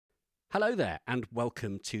Hello there, and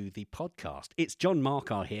welcome to the podcast. It's John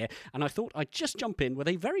Markar here, and I thought I'd just jump in with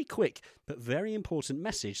a very quick but very important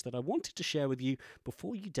message that I wanted to share with you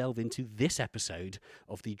before you delve into this episode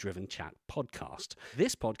of the Driven Chat podcast.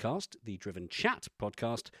 This podcast, the Driven Chat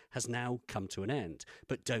podcast, has now come to an end.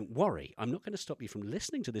 But don't worry, I'm not going to stop you from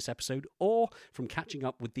listening to this episode or from catching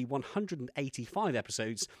up with the 185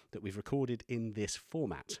 episodes that we've recorded in this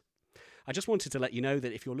format. I just wanted to let you know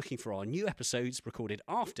that if you're looking for our new episodes recorded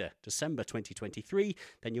after December 2023,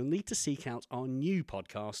 then you'll need to seek out our new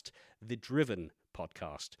podcast, The Driven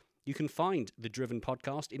Podcast. You can find The Driven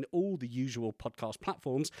Podcast in all the usual podcast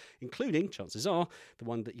platforms, including, chances are, the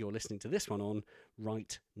one that you're listening to this one on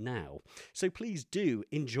right now. So please do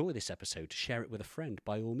enjoy this episode, share it with a friend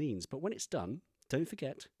by all means. But when it's done, don't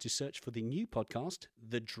forget to search for the new podcast,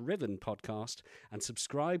 The Driven Podcast, and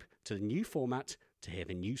subscribe to the new format to hear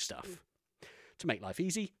the new stuff. To make life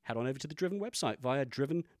easy, head on over to the Driven website via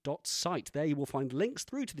driven.site. There you will find links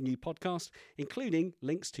through to the new podcast, including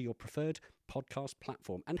links to your preferred podcast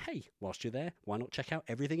platform. And hey, whilst you're there, why not check out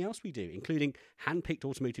everything else we do, including hand-picked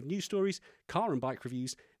automotive news stories, car and bike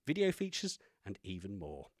reviews, video features, and even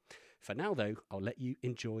more. For now, though, I'll let you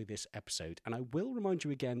enjoy this episode, and I will remind you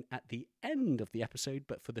again at the end of the episode,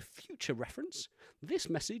 but for the future reference, this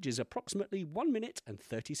message is approximately 1 minute and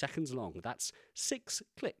 30 seconds long. That's 6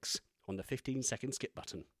 clicks on the 15-second skip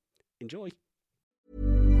button. Enjoy.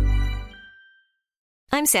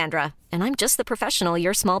 I'm Sandra, and I'm just the professional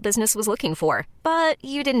your small business was looking for. But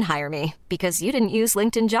you didn't hire me because you didn't use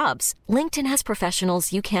LinkedIn Jobs. LinkedIn has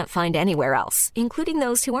professionals you can't find anywhere else, including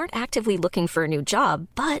those who aren't actively looking for a new job,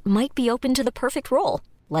 but might be open to the perfect role,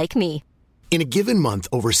 like me. In a given month,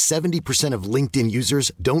 over 70% of LinkedIn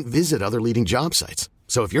users don't visit other leading job sites.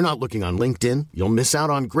 So if you're not looking on LinkedIn, you'll miss out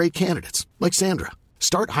on great candidates like Sandra.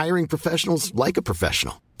 Start hiring professionals like a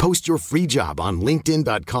professional. Post your free job on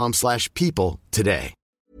linkedin.com/people today.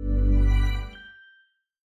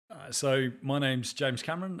 So my name's James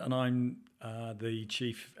Cameron, and I'm the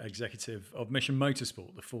Chief Executive of Mission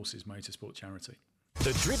Motorsport, the Forces Motorsport charity.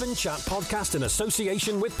 The Driven Chat podcast in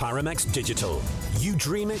association with Paramex Digital. You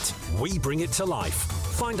dream it, we bring it to life.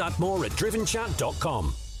 Find out more at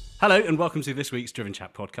drivenchat.com. Hello and welcome to this week's Driven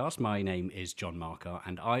Chat podcast. My name is John Markar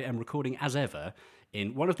and I am recording as ever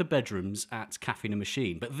in one of the bedrooms at Caffeine and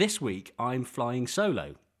Machine. But this week I'm flying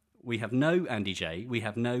solo. We have no Andy J, we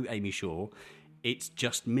have no Amy Shaw. It's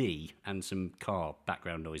just me and some car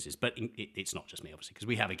background noises. But it's not just me, obviously, because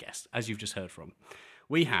we have a guest, as you've just heard from.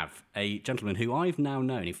 We have a gentleman who I've now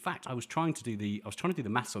known. In fact, I was trying to do the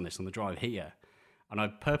maths on this on the drive here, and I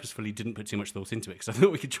purposefully didn't put too much thought into it because I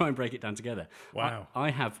thought we could try and break it down together. Wow. I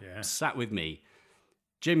have sat with me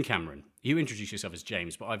Jim Cameron. You introduce yourself as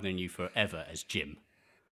James, but I've known you forever as Jim.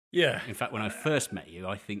 Yeah. In fact, when I first met you,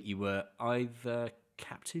 I think you were either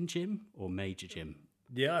Captain Jim or Major Jim.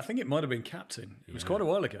 Yeah, I think it might have been Captain. It was quite a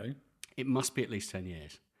while ago. It must be at least 10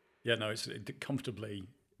 years. Yeah, no, it's comfortably,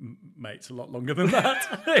 mate, it's a lot longer than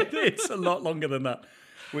that. It's a lot longer than that,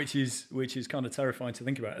 which is kind of terrifying to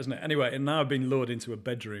think about, isn't it? Anyway, and now I've been lured into a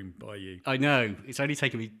bedroom by you. I know. It's only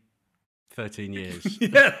taken me 13 years.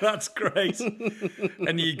 Yeah, that's great.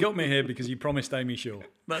 And you got me here because you promised Amy Shaw.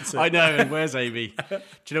 That's it. I know. And where's Amy? Do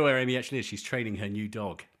you know where Amy actually is? She's training her new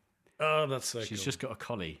dog. Oh, that's so She's cool. just got a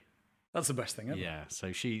collie. That's the best thing ever. Yeah,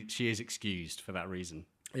 so she is excused for that reason.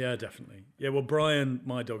 Yeah, definitely. Yeah, well, Brian,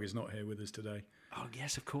 my dog, is not here with us today. Oh,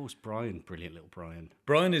 yes, of course. Brian. Brilliant little Brian.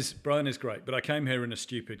 Brian is great, but I came here in a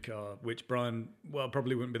stupid car, which Brian, well,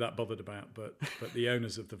 probably wouldn't be that bothered about, but the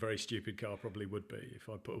owners of the very stupid car probably would be if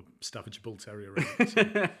I put a Staffordshire Bull Terrier in it. So.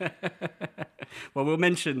 Well, we'll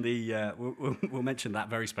mention we'll mention that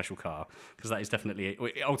very special car because that is definitely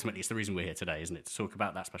ultimately it's the reason we're here today, isn't it? To talk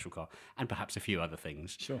about that special car and perhaps a few other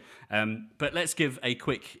things. Sure. But let's give a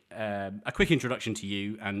quick introduction to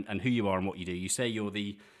you and who you are and what you do. You say you're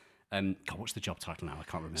the God, what's the job title now? I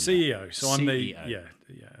can't remember. CEO. So I'm the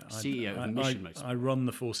CEO of Mission Motorsport. I run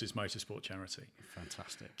the Forces Motorsport charity.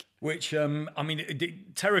 Fantastic. Which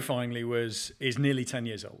terrifyingly is nearly 10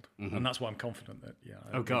 years old, and that's why I'm confident that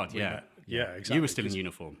yeah, exactly. You were still in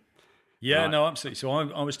uniform. Yeah, right. No, absolutely. So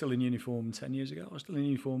I was still in uniform 10 years ago. I was still in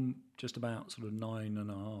uniform just about sort of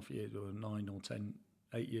 9.5 years, or 9 or 10,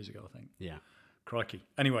 8 years ago, I think. Yeah. Crikey.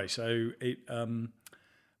 Anyway, so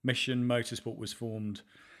Mission Motorsport was formed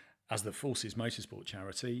as the Forces Motorsport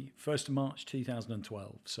charity, 1st of March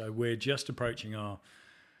 2012. So we're just approaching our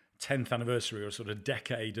 10th anniversary, or sort of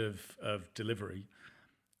decade of delivery,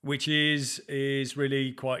 which is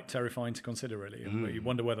really quite terrifying to consider, really. And we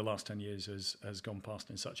wonder where the last 10 years has gone past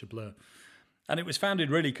in such a blur. And it was founded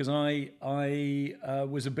really because I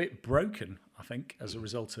was a bit broken, I think, as a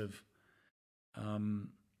result of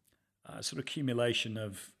sort of accumulation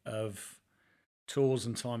of tours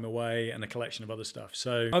and time away and a collection of other stuff.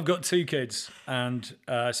 So I've got 2 kids, and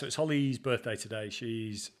so it's Holly's birthday today.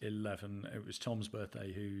 She's 11. It was Tom's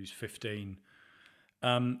birthday, who's 15.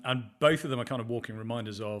 And both of them are kind of walking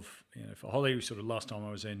reminders of, for Holly, sort of last time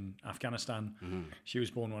I was in Afghanistan. She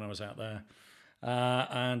was born when I was out there.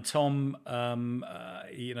 And Tom,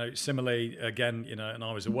 similarly, again, and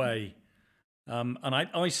I was away. And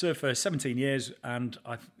I served for 17 years, and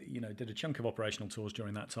I, did a chunk of operational tours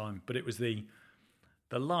during that time. But it was the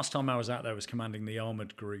last time I was out there was commanding the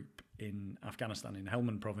armoured group in Afghanistan, in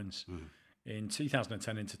Helmand province, in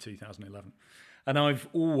 2010 into 2011. And I've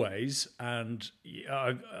always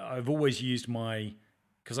used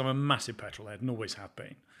because I'm a massive petrol head and always have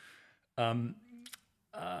been,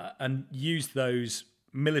 and used those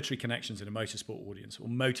military connections in a motorsport audience, or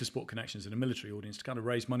motorsport connections in a military audience, to kind of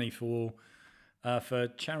raise money for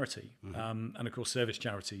charity. And of course, service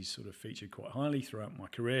charities sort of featured quite highly throughout my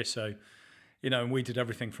career. So, and we did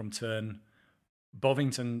everything from turn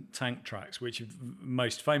Bovington tank tracks, which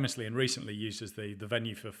most famously and recently used as the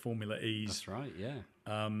venue for Formula E's. That's right, yeah.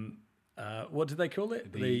 What do they call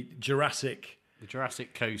it? The Jurassic... The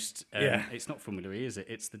Jurassic Coast. It's not Formula E, is it?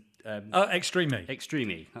 It's the... Extreme E.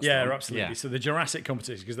 Extreme E. That's Absolutely. Yeah. So the Jurassic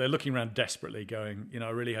competition, because they're looking around desperately going, I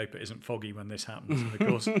really hope it isn't foggy when this happens. And of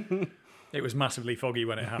course, it was massively foggy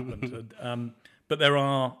when it happened. But there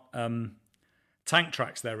are... tank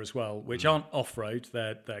tracks there as well, which aren't off-road.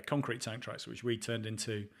 They're concrete tank tracks, which we turned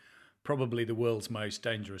into probably the world's most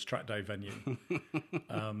dangerous track day venue.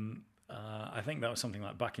 I think that was something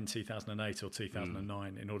like back in 2008 or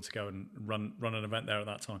 2009 in order to go and run an event there at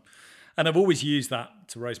that time. And I've always used that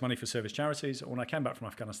to raise money for service charities. When I came back from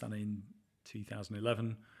Afghanistan in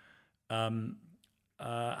 2011, had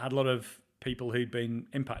a lot of people who'd been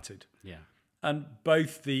impacted. Yeah. And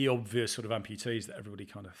both the obvious sort of amputees that everybody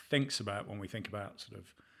kind of thinks about when we think about sort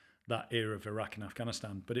of that era of Iraq and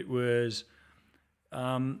Afghanistan, but it was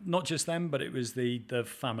not just them, but it was the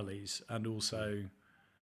families, and also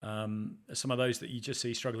some of those that you just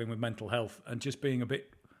see struggling with mental health and just being a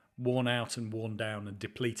bit worn out and worn down and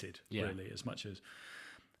depleted, really, as much as.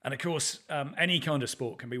 And of course, any kind of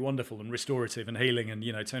sport can be wonderful and restorative and healing,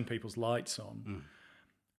 and turn people's lights on.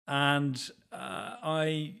 And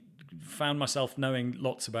I found myself knowing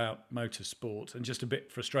lots about motorsport and just a bit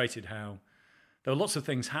frustrated how there were lots of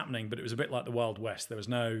things happening, but it was a bit like the Wild West. There was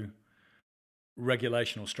no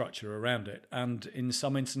regulation or structure around it, and in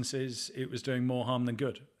some instances it was doing more harm than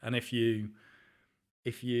good. And if you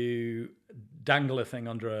dangle a thing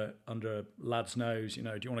under a lad's nose, do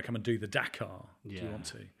you want to come and do the Dakar? Do you want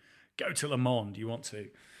to go to Le Mans? Do you want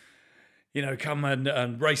to come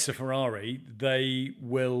and race a Ferrari? They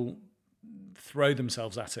will throw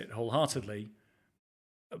themselves at it wholeheartedly,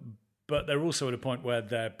 but they're also at a point where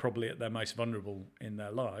they're probably at their most vulnerable in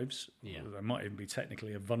their lives. They might even be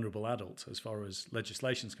technically a vulnerable adult as far as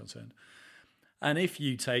legislation is concerned. And if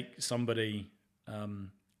you take somebody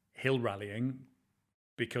hill rallying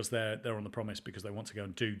because they're on the promise because they want to go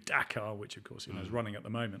and do Dakar, which of course is running at the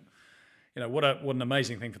moment, what an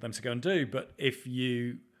amazing thing for them to go and do. But if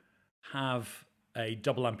you have a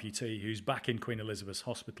double amputee who's back in Queen Elizabeth's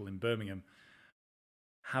Hospital in Birmingham,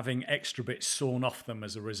 having extra bits sawn off them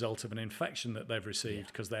as a result of an infection that they've received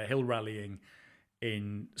because they're hill rallying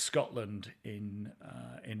in Scotland in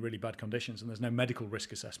really bad conditions, and there's no medical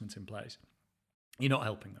risk assessment in place, you're not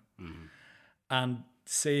helping them. And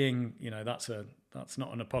seeing, that's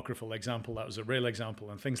not an apocryphal example, that was a real example,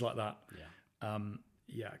 and things like that.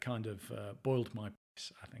 Kind of boiled my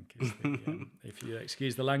piss, I think, is the, if you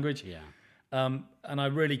excuse the language. And I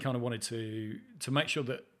really kind of wanted to make sure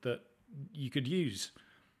that you could use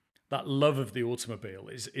that love of the automobile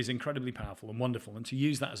is incredibly powerful and wonderful, and to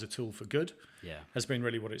use that as a tool for good has been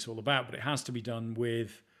really what it's all about. But it has to be done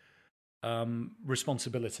with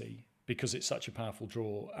responsibility, because it's such a powerful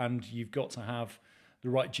draw, and you've got to have the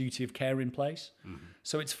right duty of care in place.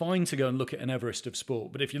 So it's fine to go and look at an Everest of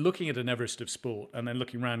sport, but if you're looking at an Everest of sport and then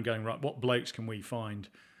looking around going, right, what blokes can we find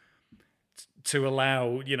to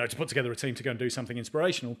allow, to put together a team to go and do something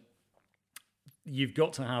inspirational, you've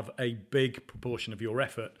got to have a big proportion of your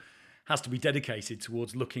effort has to be dedicated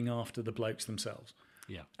towards looking after the blokes themselves.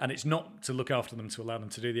 And it's not to look after them to allow them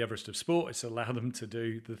to do the Everest of sport, it's to allow them to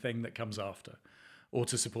do the thing that comes after, or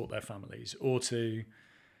to support their families, or to,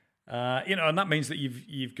 and that means that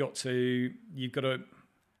you've got to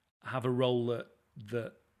have a role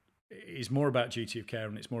that is more about duty of care,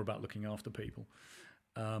 and it's more about looking after people.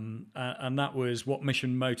 And that was what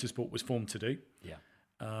Mission Motorsport was formed to do.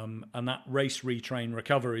 And that race, retrain,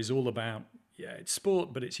 recover is all about, it's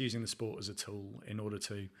sport, but it's using the sport as a tool in order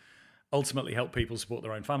to ultimately help people support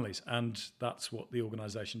their own families. And that's what the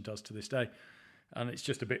organisation does to this day. And it's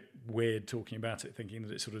just a bit weird talking about it, thinking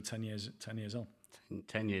that it's sort of 10 years on.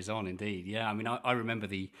 10 years on, indeed. Yeah, I mean, I remember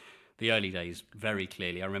the early days very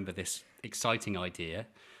clearly. I remember this exciting idea,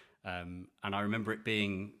 and I remember it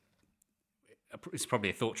being, it's probably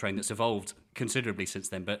a thought train that's evolved considerably since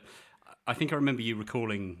then, but I think I remember you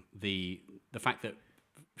recalling the fact that,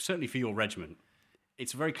 certainly for your regiment,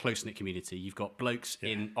 it's a very close-knit community. You've got blokes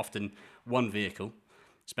in often one vehicle,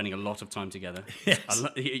 spending a lot of time together. Yes.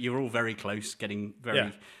 You're all very close, getting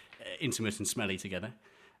very intimate and smelly together.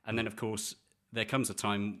 And then, of course, there comes a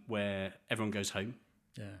time where everyone goes home.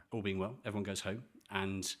 Yeah. All being well, everyone goes home.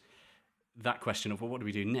 And that question of, well, what do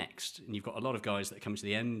we do next? And you've got a lot of guys that come to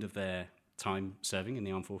the end of their time serving in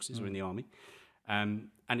the armed forces or in the army. And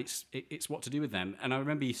it's what to do with them. And I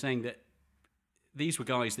remember you saying that these were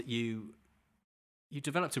guys that you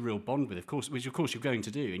developed a real bond with, of course, which of course you're going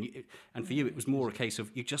to do. And for you, it was more a case of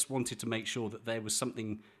you just wanted to make sure that there was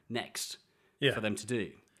something next for them to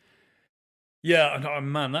do. Yeah, oh,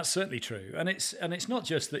 man, that's certainly true. And it's not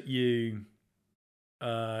just that you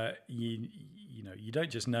don't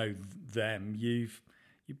just know them. You've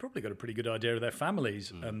probably got a pretty good idea of their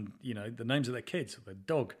families and the names of their kids, or their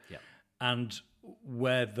dog, and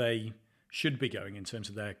where they should be going in terms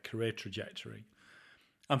of their career trajectory.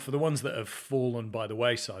 And for the ones that have fallen by the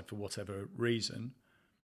wayside for whatever reason,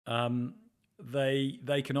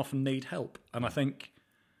 they can often need help. And I think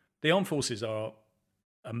the armed forces are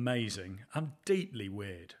amazing and deeply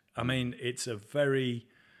weird. I mean, it's an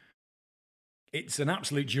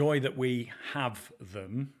absolute joy that we have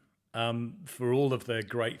them for all of the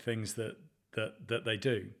great things that they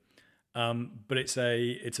do. But it's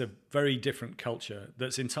a very different culture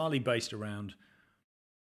that's entirely based around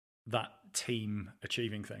that team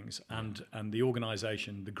achieving things and the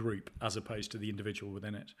organisation, the group, as opposed to the individual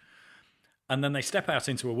within it. And then they step out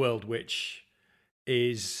into a world which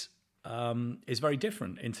is very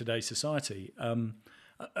different in today's society.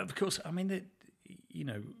 Of course, I mean,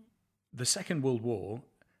 the Second World War,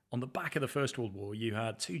 on the back of the First World War, you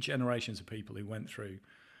had two generations of people who went through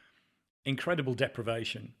incredible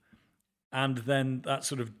deprivation, and then that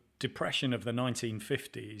sort of depression of the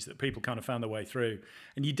 1950s that people kind of found their way through.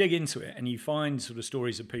 And you dig into it and you find sort of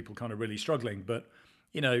stories of people kind of really struggling, but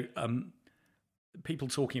people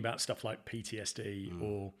talking about stuff like PTSD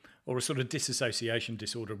or a sort of disassociation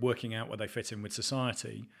disorder, working out where they fit in with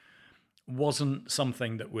society, wasn't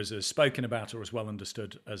something that was as spoken about or as well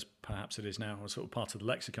understood as perhaps it is now, or sort of part of the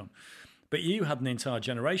lexicon. But you had an entire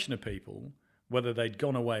generation of people, whether they'd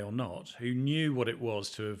gone away or not, who knew what it was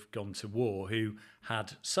to have gone to war, who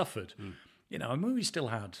had suffered. And we still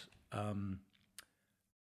had. I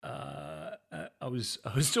was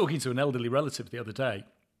talking to an elderly relative the other day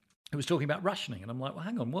who was talking about rationing, and I'm like, well,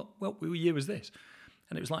 hang on, what year was this?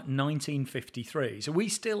 And it was like 1953. So we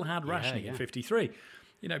still had rationing in 53.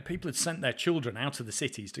 People had sent their children out of the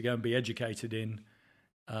cities to go and be educated in,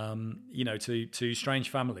 to strange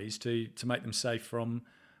families to make them safe from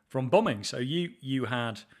bombing. So you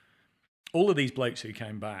had all of these blokes who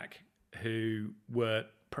came back who were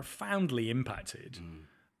profoundly impacted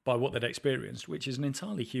by what they'd experienced, which is an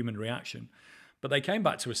entirely human reaction. But they came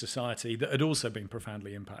back to a society that had also been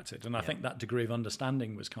profoundly impacted. And I think that degree of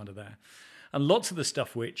understanding was kind of there. And lots of the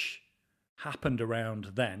stuff which happened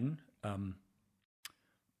around then,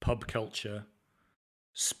 pub culture,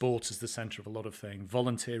 sport as the centre of a lot of things,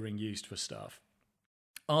 volunteering used for stuff,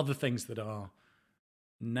 are the things that are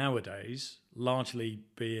nowadays largely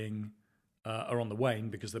are on the wane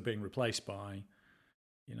because they're being replaced by,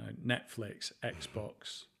 Netflix,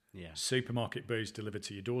 Xbox, supermarket booze delivered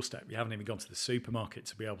to your doorstep. You haven't even gone to the supermarket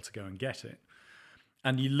to be able to go and get it.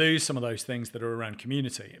 And you lose some of those things that are around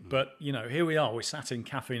community. But, here we are, we're sat in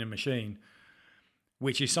Caffeine and Machine,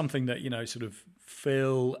 which is something that, sort of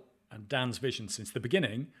Phil and Dan's vision since the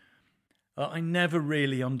beginning, I never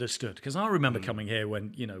really understood. Because I remember coming here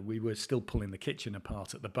when, we were still pulling the kitchen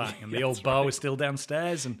apart at the back and the old bar was still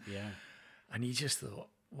downstairs. And you just thought,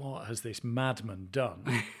 what has this madman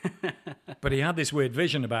done? But he had this weird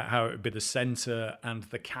vision about how it would be the centre and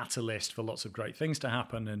the catalyst for lots of great things to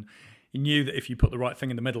happen. And he knew that if you put the right thing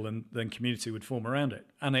in the middle, then community would form around it.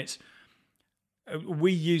 And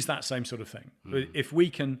we use that same sort of thing. If we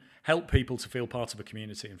can help people to feel part of a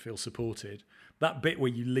community and feel supported, that bit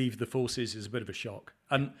where you leave the forces is a bit of a shock.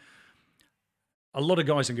 And a lot of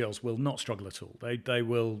guys and girls will not struggle at all. They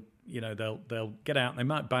will, they'll get out and they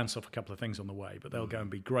might bounce off a couple of things on the way, but they'll go and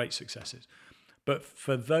be great successes. But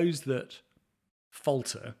for those that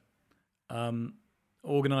falter,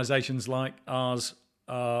 organisations like ours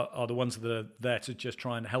are the ones that are there to just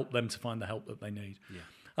try and help them to find the help that they need.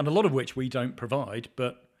 and a lot of which we don't provide.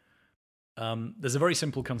 But there's a very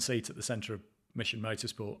simple conceit at the centre of Mission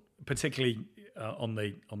Motorsport, particularly on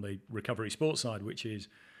the recovery sports side, which is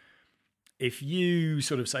if you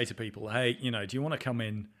sort of say to people, hey, do you want to come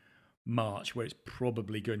in March, where it's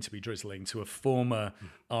probably going to be drizzling, to a former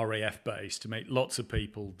RAF base to meet lots of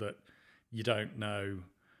people that you don't know,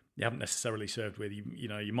 you haven't necessarily served with,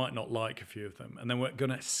 you might not like a few of them, and then we're going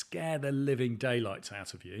to scare the living daylights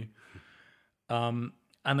out of you,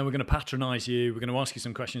 and then we're going to patronise you, we're going to ask you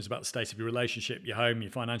some questions about the state of your relationship, your home,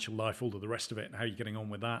 your financial life, all of the rest of it, and how you're getting on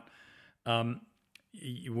with that.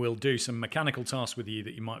 We'll do some mechanical tasks with you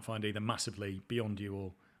that you might find either massively beyond you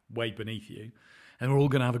or way beneath you. And we're all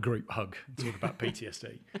going to have a group hug and talk about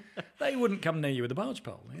PTSD. They wouldn't come near you with a barge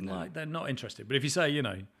pole. They're not interested. But if you say,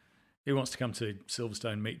 who wants to come to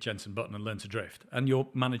Silverstone, meet Jensen Button and learn to drift? And you're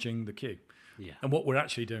managing the queue. Yeah. And what we're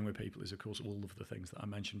actually doing with people is, of course, all of the things that I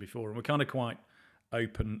mentioned before. And we're kind of quite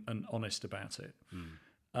open and honest about it.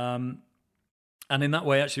 And in that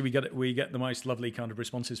way, actually, we get the most lovely kind of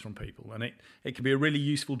responses from people. And it can be a really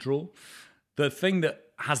useful draw. The thing that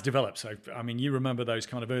has developed, so, I mean, you remember those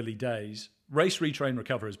kind of early days. Race, Retrain,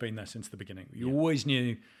 Recover has been there since the beginning. You always knew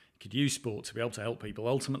you could use sport to be able to help people,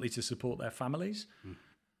 ultimately to support their families.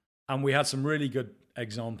 And we had some really good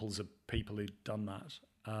examples of people who'd done that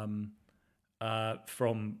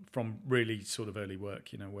from really sort of early work,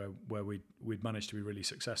 where we'd managed to be really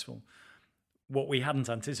successful. What we hadn't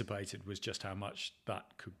anticipated was just how much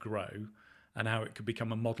that could grow and how it could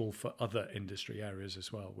become a model for other industry areas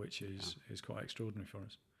as well, which is quite extraordinary for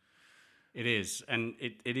us. It is, and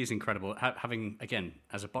it is incredible. Having, again,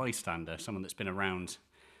 as a bystander, someone that's been around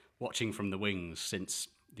watching from the wings since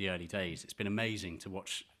the early days, it's been amazing to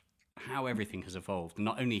watch how everything has evolved, and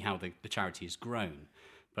not only how the charity has grown,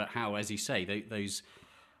 but how, as you say,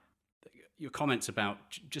 your comments about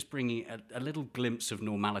just bringing a little glimpse of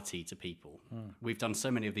normality to people. We've done so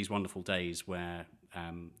many of these wonderful days where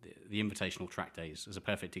the invitational track days is a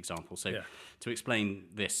perfect example. So to explain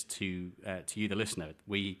this to you, the listener,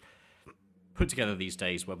 we put together these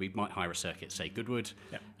days where we might hire a circuit, say Goodwood.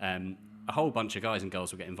 A whole bunch of guys and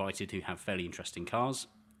girls will get invited who have fairly interesting cars.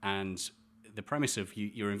 And the premise of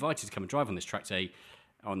you're invited to come and drive on this track day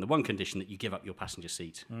on the one condition that you give up your passenger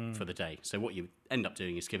seat for the day. So what you end up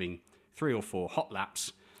doing is giving 3 or 4 hot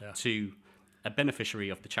laps to a beneficiary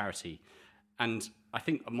of the charity. And I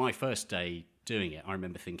think on my first day doing it, I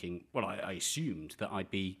remember thinking, well, I assumed that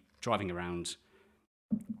I'd be driving around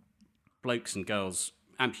blokes and girls,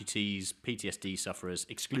 amputees, PTSD sufferers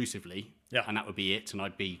exclusively, and that would be it, and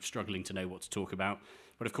I'd be struggling to know what to talk about.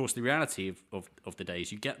 But of course, the reality of the day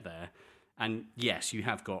is you get there, and yes, you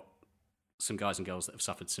have got some guys and girls that have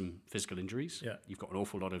suffered some physical injuries. You've got an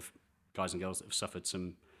awful lot of guys and girls that have suffered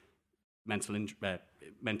some mental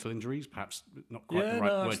injuries, perhaps not quite the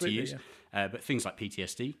right word to use, but things like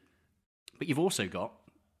PTSD. But you've also got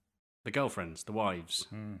the girlfriends, the wives,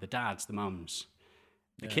 the dads, the mums,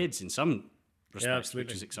 the kids in some respects,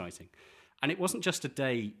 which is exciting. And it wasn't just a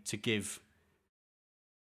day to give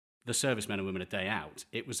the servicemen and women a day out.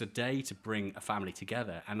 It was a day to bring a family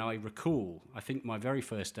together. And I recall, I think my very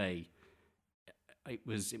first day, it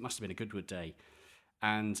must have been a Goodwood day.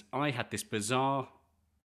 And I had this bizarre,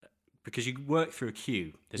 because you work through a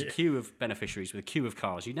queue. There's a queue of beneficiaries with a queue of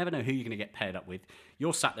cars. You never know who you're going to get paired up with.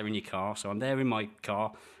 You're sat there in your car. So I'm there in my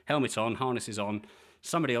car, helmet on, harnesses on.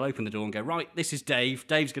 Somebody will open the door and go, right, this is Dave.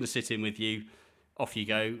 Dave's going to sit in with you. Off you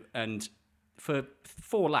go. And for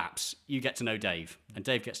 4 laps, you get to know Dave. And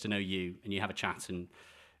Dave gets to know you. And you have a chat. And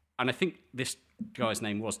I think this guy's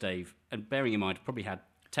name was Dave. And bearing in mind, I probably had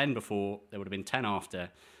 10 before. There would have been 10 after.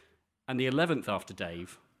 And the 11th after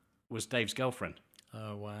Dave was Dave's girlfriend.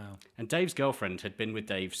 Oh, wow. And Dave's girlfriend had been with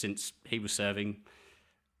Dave since he was serving.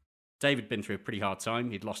 Dave had been through a pretty hard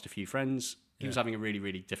time. He'd lost a few friends. He was having a really,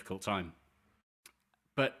 really difficult time.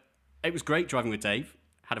 But it was great driving with Dave.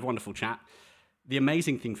 Had a wonderful chat. The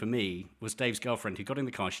amazing thing for me was Dave's girlfriend, who got in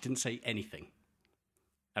the car. She didn't say anything.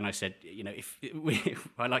 And I said,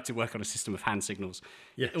 I like to work on a system of hand signals.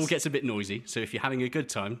 It all gets a bit noisy. So if you're having a good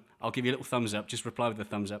time, I'll give you a little thumbs up. Just reply with a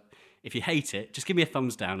thumbs up. If you hate it, just give me a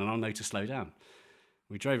thumbs down and I'll know to slow down.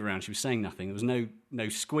 We drove around. She was saying nothing. There was no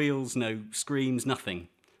squeals, no screams, nothing.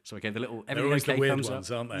 So I gave the little everything okay the weird thumbs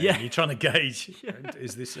ones, up. Aren't they? Yeah. You're trying to gauge,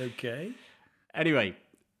 is this okay? Anyway,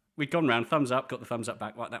 we'd gone round, thumbs up, got the thumbs up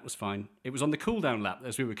back. Right, that was fine. It was on the cool down lap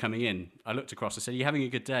as we were coming in. I looked across. I said, "Are you having a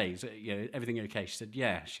good day? Is it, everything okay?" She said,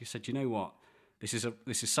 "Yeah." She said, "You know what? This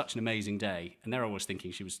is such an amazing day." And they're always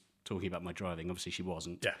thinking she was talking about my driving. Obviously, she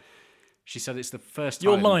wasn't. Yeah. She said it's the first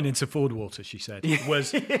time... Your line into Ford Water, she said,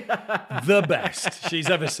 was the best she's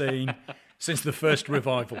ever seen. since the first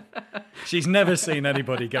revival. She's never seen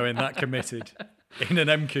anybody going that committed in an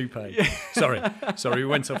M Coupe. Sorry, we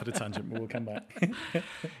went off at a tangent, but we'll come back.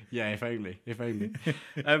 Yeah, if only.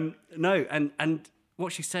 No, and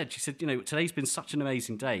what she said, today's been such an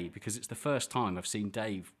amazing day because it's the first time I've seen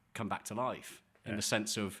Dave come back to life in the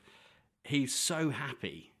sense of he's so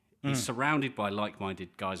happy. He's surrounded by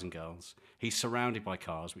like-minded guys and girls. He's surrounded by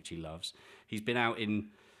cars, which he loves. He's been out in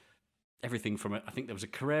everything from, I think there was a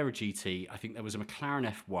Carrera GT, I think there was a McLaren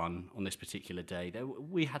F1 on this particular day.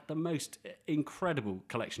 We had the most incredible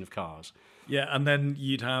collection of cars. Yeah, and then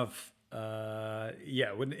you'd have,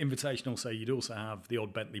 when Invitational, so you'd also have the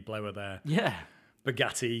odd Bentley blower there. Yeah.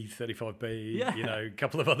 Bugatti 35B, a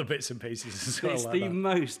couple of other bits and pieces as well. It's the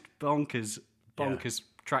most bonkers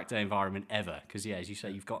track day environment ever, because, as you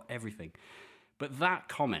say, you've got everything. But that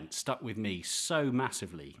comment stuck with me so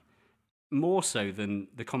massively, more so than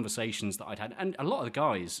the conversations that I'd had. And a lot of the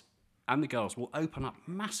guys and the girls will open up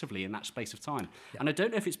massively in that space of time. Yeah. And I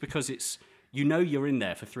don't know if it's because you're in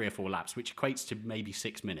there for 3 or 4 laps, which equates to maybe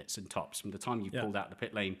 6 minutes and tops from the time you pulled out the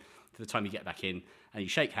pit lane to the time you get back in, and you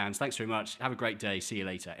shake hands, thanks very much, have a great day, see you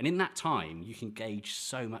later. And in that time, you can gauge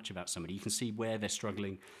so much about somebody. You can see where they're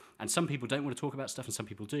struggling. And some people don't want to talk about stuff and some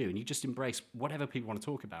people do. And you just embrace whatever people want to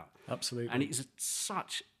talk about. Absolutely. And it's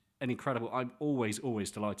such an incredible... I'm always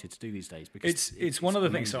delighted to do these days. Because it's one of the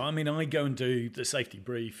things. So, I mean, I go and do the safety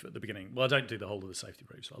brief at the beginning. Well, I don't do the whole of the safety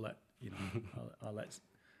brief. So I'll let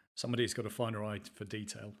somebody who's got a finer eye for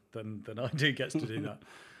detail than I do gets to do that.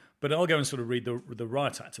 But I'll go and sort of read the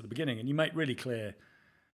riot act at the beginning. And you make really clear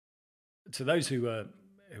to those who are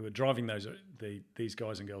driving these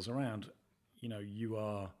guys and girls around,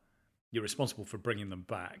 you're responsible for bringing them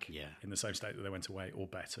back in the same state that they went away or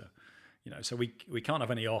better. So we can't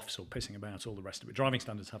have any offs or pissing about, all the rest of it. Driving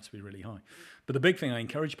standards have to be really high. But the big thing I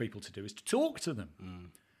encourage people to do is to talk to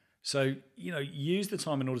them. So, use the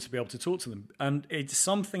time in order to be able to talk to them. And it's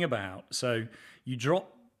something about, so you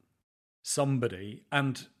drop somebody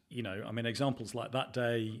and, examples like that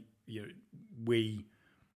day, we'll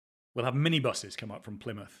have minibuses come up from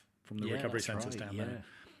Plymouth, from the recovery centres down there.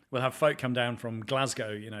 We'll have folk come down from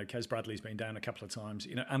Glasgow, Kes Bradley's been down a couple of times,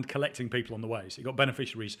 and collecting people on the way. So you've got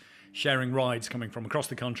beneficiaries sharing rides coming from across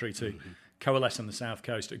the country to coalesce on the south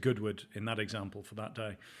coast at Goodwood in that example for that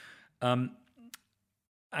day.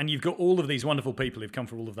 And you've got all of these wonderful people who've come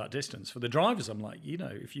for all of that distance. For the drivers, I'm like,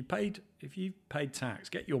 if you paid tax,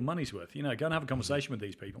 get your money's worth. Go and have a conversation with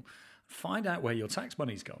these people. Find out where your tax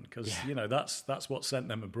money's gone, because that's what sent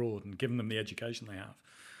them abroad and given them the education they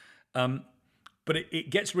have. But it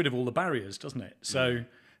gets rid of all the barriers, doesn't it? So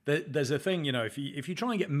there's a thing, if you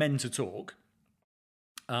try and get men to talk,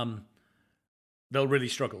 they'll really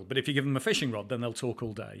struggle. But if you give them a fishing rod, then they'll talk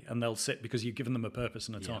all day and they'll sit because you've given them a purpose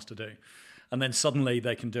and a task to do. And then suddenly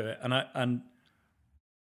they can do it. And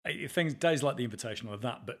days like the Invitational are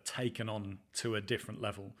that, but taken on to a different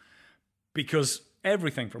level. Because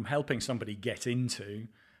everything from helping somebody get into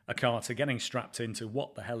a car to getting strapped into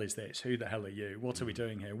what the hell is this? Who the hell are you? What are we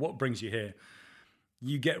doing here? What brings you here?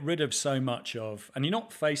 You get rid of so much of, and you're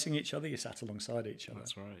not facing each other, you're sat alongside each other.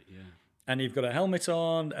 That's right, yeah. And you've got a helmet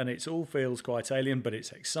on, and it all feels quite alien, but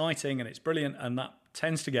it's exciting and it's brilliant, and that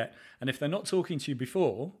tends to get, and if they're not talking to you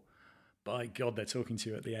before, by God, they're talking to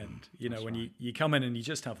you at the end. When you come in and you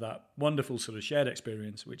just have that wonderful sort of shared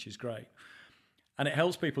experience, which is great. And it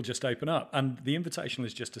helps people just open up. And the Invitational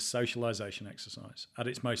is just a socialisation exercise at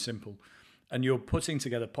its most simple. And you're putting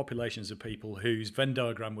together populations of people whose Venn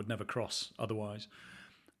diagram would never cross otherwise.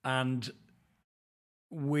 And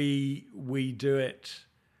we do it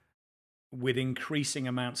with increasing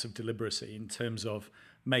amounts of deliberacy in terms of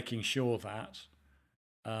making sure that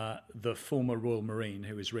the former Royal Marine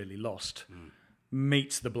who is really lost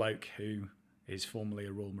meets the bloke who is formerly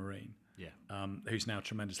a Royal Marine. Who's now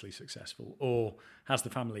tremendously successful, or has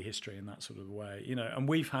the family history in that sort of way, And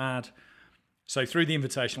we've had, so through the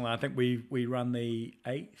Invitational, I think we ran the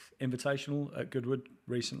 8th Invitational at Goodwood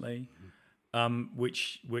recently,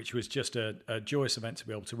 which was just a joyous event to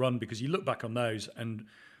be able to run, because you look back on those and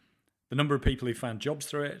the number of people who found jobs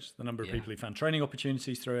through it, the number of people who found training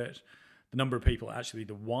opportunities through it, the number of people, actually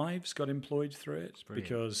the wives got employed through it,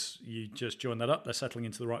 because you just join that up, they're settling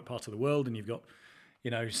into the right part of the world, and you've got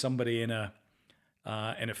somebody in a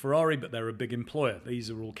Ferrari, but they're a big employer. These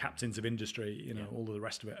are all captains of industry, all of the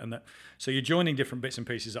rest of it. And so you're joining different bits and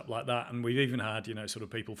pieces up like that. And we've even had, sort of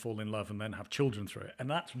people fall in love and then have children through it. And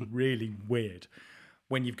that's really weird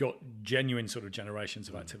when you've got genuine sort of generations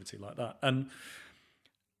of activity like that. And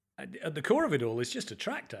at the core of it all is just a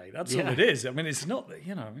track day. That's all it is. I mean, it's not,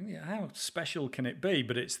 how special can it be?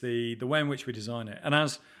 But it's the way in which we design it. And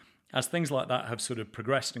as things like that have sort of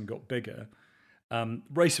progressed and got bigger,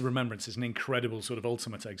 Race of Remembrance is an incredible sort of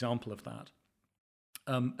ultimate example of that.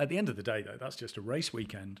 At the end of the day, though, that's just a race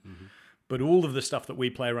weekend. Mm-hmm. But all of the stuff that we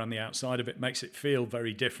play around the outside of it makes it feel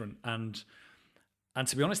very different. And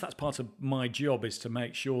to be honest, that's part of my job, is to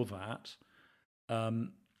make sure that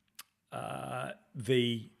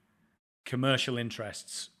the commercial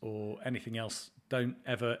interests or anything else don't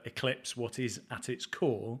ever eclipse what is at its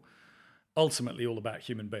core ultimately all about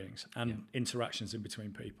human beings and interactions in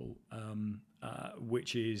between people,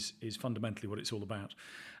 which is fundamentally what it's all about.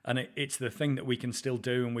 And it's the thing that we can still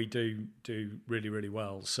do, and we do really, really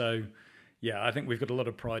well. So, yeah, I think we've got a lot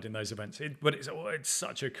of pride in those events. But it's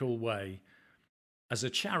such a cool way as a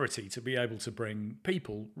charity to be able to bring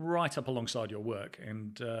people right up alongside your work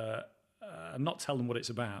and not tell them what it's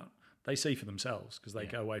about. They see for themselves because they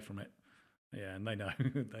go away from it. Yeah, and they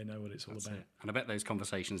know what it's all about. It. And I bet those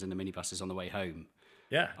conversations in the minibuses on the way home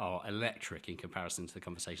are electric in comparison to the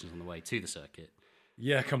conversations on the way to the circuit.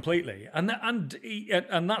 Yeah, completely. And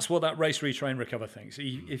that's what that race, retrain, recover thing. So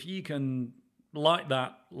if you can light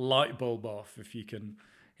that light bulb off, if you can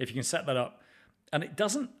set that up, and it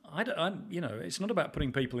doesn't, it's not about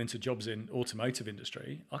putting people into jobs in automotive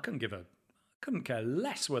industry. I couldn't care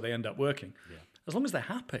less where they end up working, as long as they're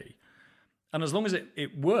happy. And as long as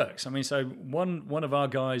it works. I mean, so one of our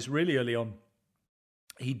guys really early on,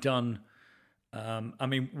 he'd done,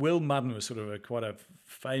 Will Madden was sort of quite a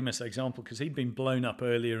famous example because he'd been blown up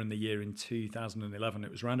earlier in the year in 2011.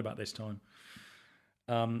 It was around about this time.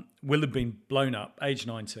 Will had been blown up, age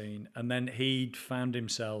 19, and then he'd found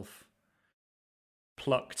himself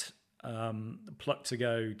plucked to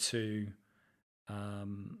go to,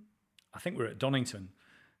 I think we're at Donington.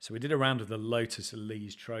 So we did a round of the Lotus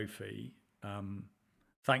Elise Trophy,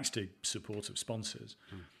 thanks to support of sponsors,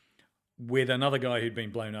 with another guy who'd been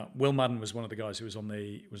blown up. Will Madden was one of the guys who was on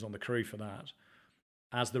the crew for that.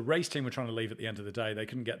 As the race team were trying to leave at the end of the day, they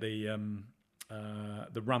couldn't get the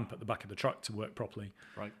ramp at the back of the truck to work properly.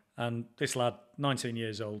 Right. And this lad, 19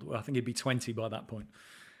 years old, I think he'd be 20 by that point.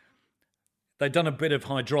 They'd done a bit of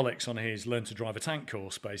hydraulics on his learn to drive a tank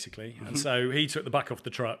course, basically. And so he took the back off the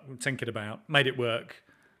truck, tinkered about, made it work.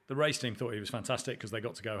 The race team thought he was fantastic because they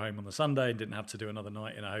got to go home on the Sunday and didn't have to do another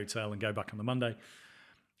night in a hotel and go back on the Monday.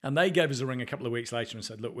 And they gave us a ring a couple of weeks later and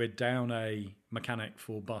said, look, we're down a mechanic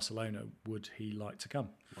for Barcelona. Would he like to come?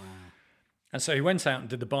 Wow. And so he went out and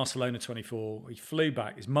did the Barcelona 24. He flew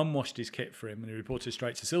back. His mum washed his kit for him and he reported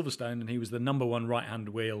straight to Silverstone. And he was the number one right-hand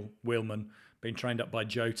wheelman, being trained up by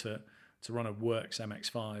Jota to run a Works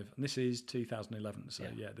MX-5. And this is 2011. So,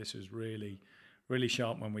 this was really, really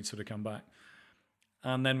sharp when we'd sort of come back.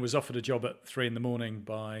 And then was offered a job at 3 a.m.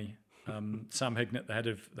 by Sam Hignett, the head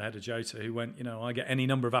of Jota, who went, I get any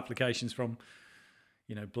number of applications from,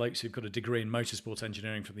 blokes who've got a degree in motorsport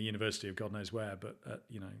engineering from the University of God knows where, but at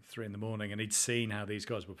 3 a.m, and he'd seen how these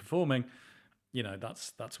guys were performing.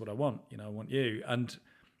 That's what I want. I want you. And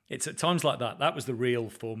it's at times like that. That was the real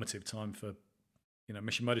formative time for,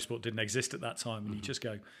 Mission Motorsport didn't exist at that time, and you just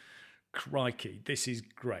go, crikey, this is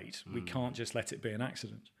great. We can't just let it be an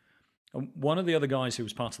accident. And one of the other guys who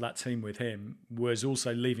was part of that team with him was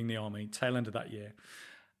also leaving the army, tail end of that year.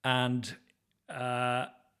 And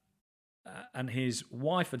his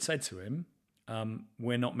wife had said to him,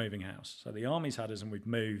 we're not moving house. So the army's had us and we've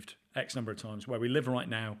moved X number of times. Where we live right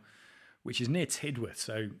now, which is near Tidworth,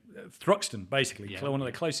 so Thruxton, basically, one of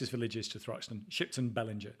the closest villages to Thruxton, Shipton,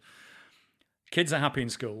 Bellinger. Kids are happy in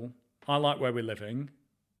school. I like where we're living.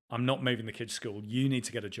 I'm not moving the kids to school. You need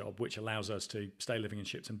to get a job, which allows us to stay living in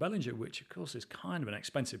Shipton Bellinger, which, of course, is kind of an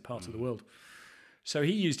expensive part of the world. So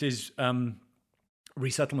he used his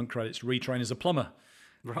resettlement credits to retrain as a plumber.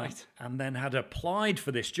 Right. And then had applied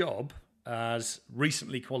for this job as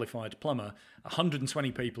recently qualified plumber.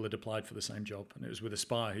 120 people had applied for the same job, and it was with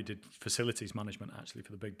Aspire, who did facilities management, actually,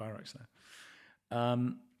 for the big barracks there.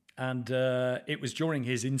 It was during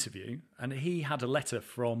his interview, and he had a letter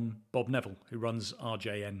from Bob Neville, who runs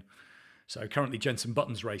RJN. So currently Jenson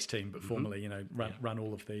Button's race team, but formerly, ran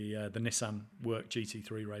all of the Nissan Work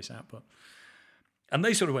GT3 race output. And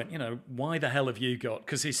they sort of went, why the hell have you got...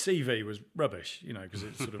 Because his CV was rubbish, because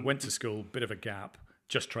it sort of went to school, bit of a gap,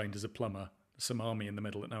 just trained as a plumber, some army in the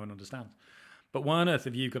middle that no one understands. But why on earth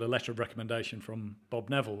have you got a letter of recommendation from Bob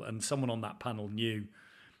Neville? And someone on that panel knew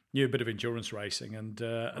a bit of endurance racing, and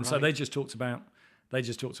so they just talked about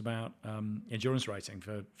endurance racing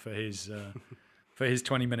for his for his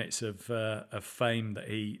 20 minutes of fame that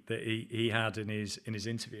he had in his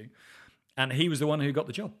interview, and he was the one who got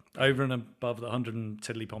the job over and above the 100 and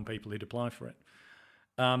tiddly-pom people who'd applied for it.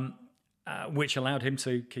 which allowed him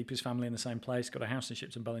to keep his family in the same place, got a house in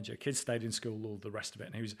Shipton Bellinger, kids stayed in school, all the rest of it.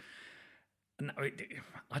 And he was,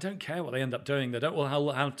 I don't care what they end up doing. They don't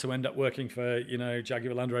all have to end up working for,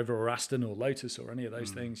 Jaguar Land Rover or Aston or Lotus or any of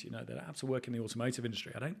those things. They don't have to work in the automotive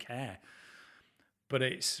industry. I don't care. But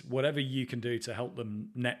it's whatever you can do to help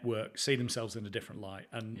them network, see themselves in a different light,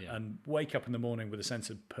 and wake up in the morning with a sense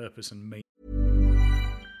of purpose and meaning.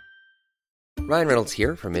 Ryan Reynolds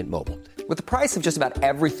here from Mint Mobile. With the price of just about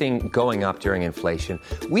everything going up during inflation,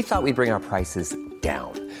 we thought we'd bring our prices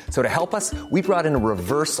down. So to help us, we brought in a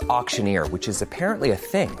reverse auctioneer, which is apparently a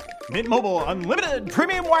thing. Mint Mobile Unlimited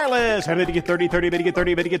Premium Wireless. How to get 30, 30, bit to get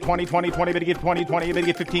 30, bit to get 20, 20, 20, bit to get 20, 20, bit to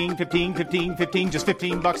get 15, 15, 15, 15, just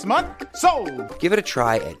 $15 a month? Sold! Give it a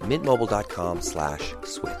try at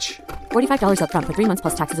mintmobile.com/switch. $45 up front for 3 months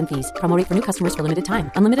plus taxes and fees. Promo rate for new customers for limited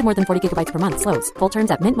time. Unlimited more than 40 gigabytes per month. Slows full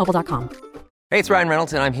terms at mintmobile.com. Hey, it's Ryan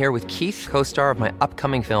Reynolds, and I'm here with Keith, co-star of my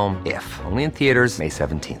upcoming film, If, only in theaters May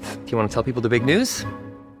 17th. Do you want to tell people the big news?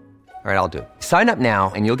 All right, I'll do it. Sign up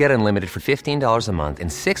now and you'll get unlimited for $15 a month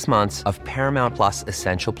and 6 months of Paramount Plus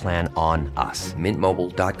Essential Plan on us.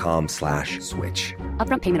 mintmobile.com/switch.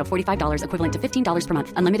 Upfront payment of $45 equivalent to $15 per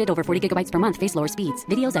month. Unlimited over 40 gigabytes per month. Face lower speeds.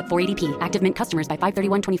 Videos at 480p. Active Mint customers by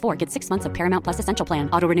 531.24 get 6 months of Paramount Plus Essential Plan.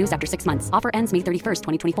 Auto renews after 6 months. Offer ends May 31st,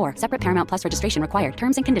 2024. Separate Paramount Plus registration required.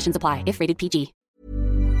 Terms and conditions apply if rated PG.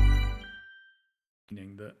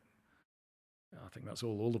 That I think that's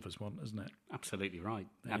all of us want, isn't it? Absolutely right.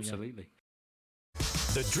 Absolutely.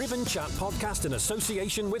 The Driven Chat podcast in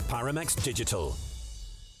association with Paramex Digital.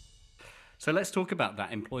 So let's talk about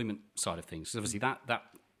that employment side of things. Because obviously that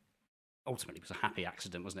ultimately was a happy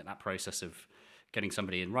accident, wasn't it? That process of getting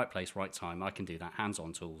somebody in right place, right time. I can do that.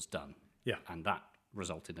 Hands-on tools, done. Yeah. And that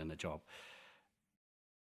resulted in a job.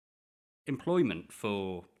 Employment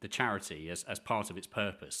for the charity as part of its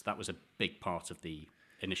purpose, that was a big part of the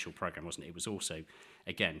initial program, wasn't it? It was also,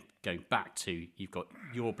 again, going back to, you've got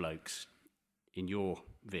your blokes in your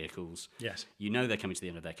vehicles. Yes. You know they're coming to the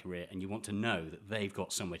end of their career, and you want to know that they've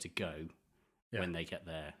got somewhere to go when they get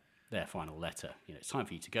their final letter. It's time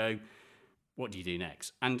for you to go. What do you do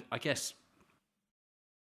next? And I guess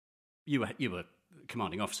you were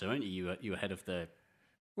commanding officer, weren't you? You were head of the...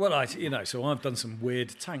 Well, so I've done some weird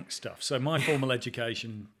tank stuff. So my formal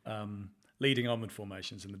education, leading armoured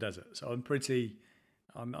formations in the desert. So I'm pretty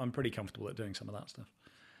comfortable at doing some of that stuff.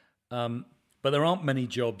 But there aren't many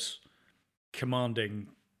jobs commanding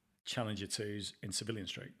Challenger 2s in Civilian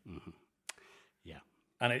Street. Mm-hmm. Yeah.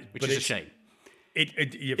 Which is a shame.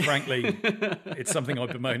 Frankly, it's something I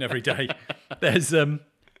bemoan every day. There's...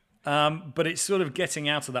 but it's sort of getting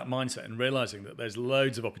out of that mindset and realising that there's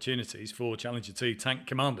loads of opportunities for Challenger 2 tank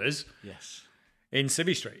commanders in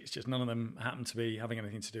Civvy Street. It's just none of them happen to be having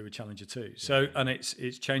anything to do with Challenger 2. So, and it's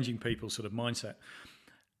changing people's sort of mindset.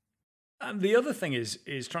 And the other thing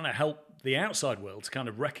is trying to help the outside world to kind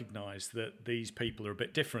of recognise that these people are a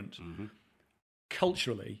bit different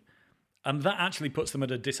culturally, and that actually puts them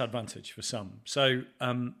at a disadvantage for some. So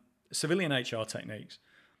civilian HR techniques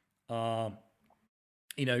are...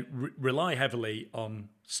 rely heavily on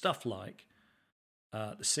stuff like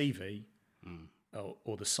the CV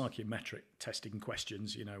or the psychometric testing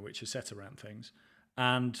questions, which are set around things,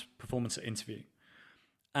 and performance at interview.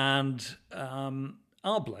 And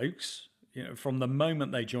our blokes, from the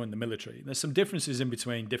moment they join the military, there's some differences in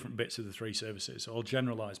between different bits of the three services. So I'll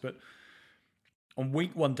generalise, but on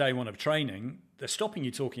week 1, day 1 of training, they're stopping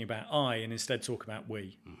you talking about I and instead talk about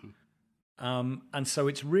we. Mm-hmm. And so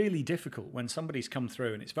it's really difficult when somebody's come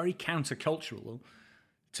through, and it's very countercultural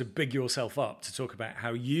to big yourself up, to talk about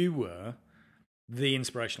how you were the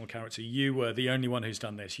inspirational character, you were the only one who's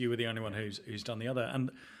done this, you were the only one who's done the other.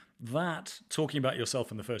 And that, talking about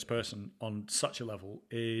yourself in the first person on such a level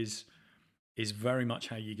is very much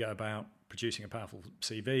how you go about producing a powerful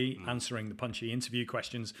CV, answering the punchy interview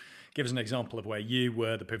questions. Give us an example of where you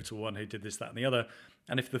were the pivotal one who did this, that, and the other.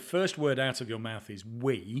 And if the first word out of your mouth is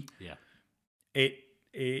we...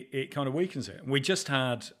 It kind of weakens it.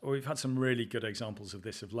 We've had some really good examples of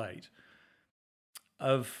this of late,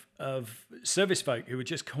 of service folk who are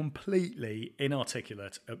just completely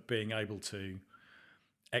inarticulate at being able to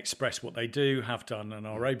express what they do, have done, and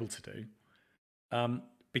are able to do.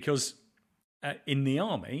 Because in the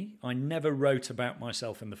army, I never wrote about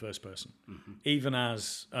myself in the first person, even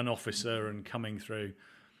as an officer and coming through.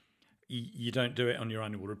 You don't do it on your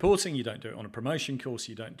annual reporting. You don't do it on a promotion course.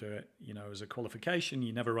 You don't do it, as a qualification.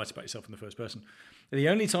 You never write about yourself in the first person. The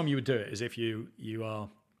only time you would do it is if you are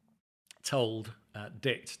told,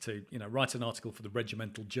 dict to, write an article for the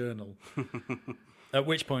regimental journal. At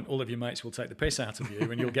which point, all of your mates will take the piss out of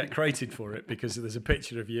you, and you'll get crated for it because there's a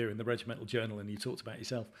picture of you in the regimental journal, and you talked about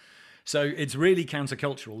yourself. So it's really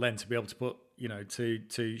countercultural then to be able to put,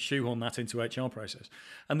 to shoehorn that into HR process.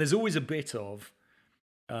 And there's always a bit of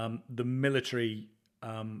the military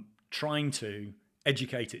trying to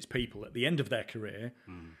educate its people at the end of their career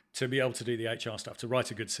to be able to do the HR stuff, to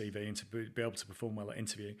write a good CV and to be able to perform well at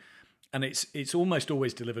interview. And it's almost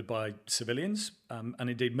always delivered by civilians. And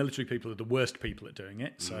indeed, military people are the worst people at doing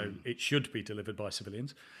it. So it should be delivered by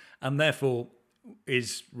civilians. And therefore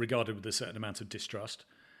is regarded with a certain amount of distrust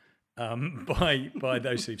by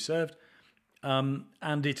those who've served.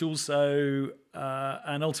 And it also,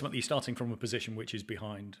 and ultimately starting from a position which is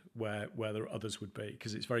behind where there others would be,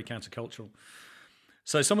 because it's very countercultural.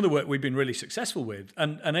 So some of the work we've been really successful with,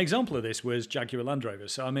 and an example of this was Jaguar Land Rover.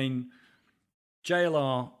 So, I mean,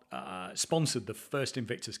 JLR sponsored the first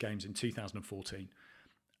Invictus Games in 2014,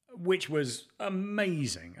 which was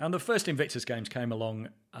amazing. And the first Invictus Games came along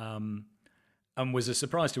and was a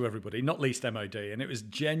surprise to everybody, not least MOD. And it was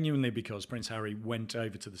genuinely because Prince Harry went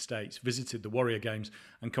over to the States, visited the Warrior Games,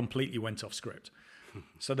 and completely went off script.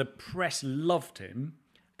 So the press loved him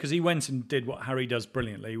because he went and did what Harry does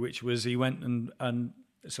brilliantly, which was he went and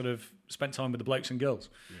sort of spent time with the blokes and girls.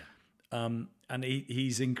 Yeah. And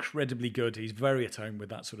he's incredibly good. He's very at home with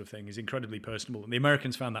that sort of thing. He's incredibly personable. And the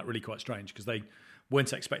Americans found that really quite strange because they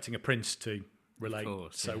weren't expecting a prince to relate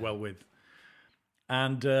well with.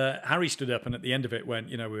 And Harry stood up and at the end of it went,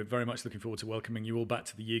 we're very much looking forward to welcoming you all back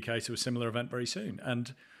to the UK to a similar event very soon.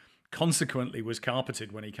 And consequently was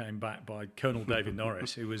carpeted when he came back by Colonel David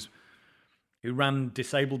Norris, who ran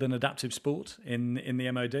disabled and adaptive sport in the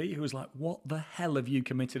MOD, who was like, what the hell have you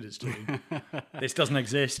committed us to? This doesn't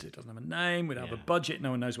exist. It doesn't have a name. We don't have a budget.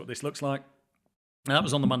 No one knows what this looks like. And that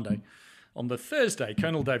was on the Monday. On the Thursday,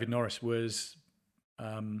 Colonel David Norris was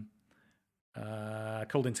called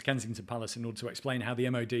into Kensington Palace in order to explain how the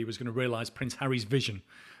MOD was going to realise Prince Harry's vision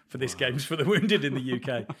for this Games for the Wounded in the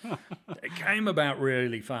UK. It came about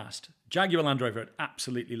really fast. Jaguar Land Rover had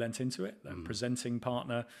absolutely lent into it. Their presenting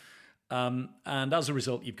partner. And as a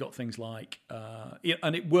result, you've got things like,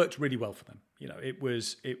 and it worked really well for them. It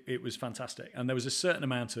was fantastic, and there was a certain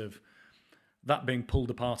amount of that being pulled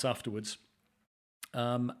apart afterwards.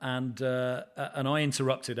 And I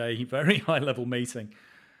interrupted a very high level meeting.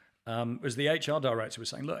 As the HR director was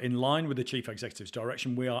saying, look, in line with the chief executive's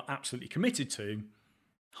direction, we are absolutely committed to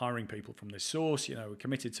hiring people from this source. We're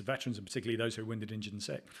committed to veterans and particularly those who are wounded, injured, and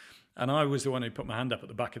sick. And I was the one who put my hand up at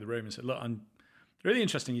the back of the room and said, look, I'm really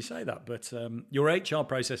interesting you say that, but your HR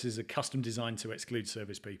processes are custom designed to exclude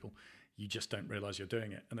service people. You just don't realise you're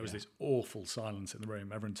doing it. And there was this awful silence in the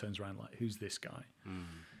room. Everyone turns around like, who's this guy?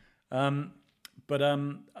 But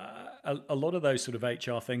a lot of those sort of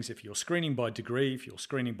HR things, if you're screening by degree, if you're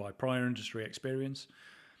screening by prior industry experience,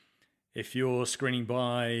 if you're screening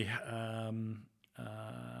by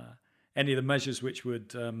any of the measures which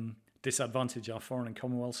would disadvantage our foreign and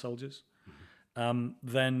Commonwealth soldiers,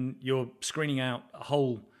 then you're screening out a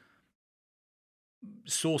whole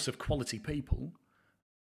source of quality people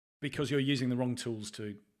because you're using the wrong tools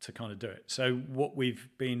to kind of do it. So what we've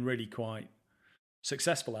been really quite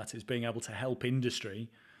successful at is being able to help industry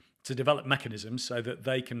to develop mechanisms so that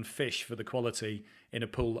they can fish for the quality in a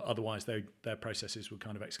pool that otherwise their processes would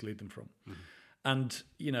kind of exclude them from. And,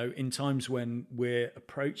 in times when we're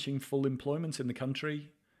approaching full employment in the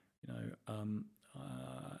country,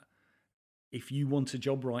 if you want a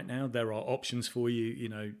job right now, there are options for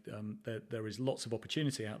you. There is lots of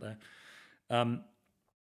opportunity out there.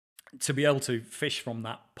 To be able to fish from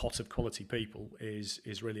that pot of quality people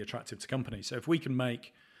is really attractive to companies. So if we can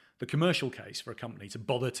make the commercial case for a company to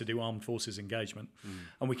bother to do armed forces engagement,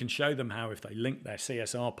 and we can show them how if they link their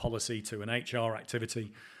CSR policy to an HR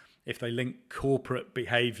activity, if they link corporate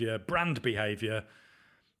behaviour, brand behaviour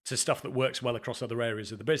to stuff that works well across other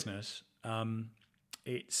areas of the business,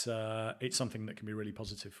 it's something that can be really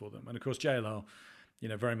positive for them. And of course, JLR,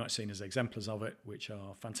 very much seen as exemplars of it, which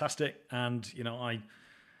are fantastic. And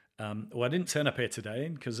I didn't turn up here today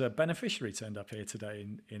because a beneficiary turned up here today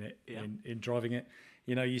in driving it.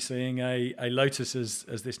 You're seeing a Lotus as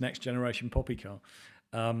this next generation poppy car,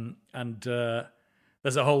 and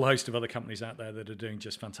there's a whole host of other companies out there that are doing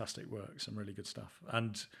just fantastic work, some really good stuff.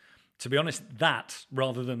 And to be honest, that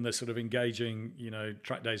rather than the sort of engaging,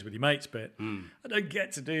 track days with your mates bit, I don't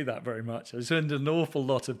get to do that very much. I spend an awful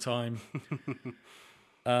lot of time.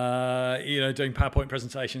 Doing PowerPoint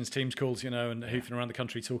presentations, Teams calls, and hoofing around the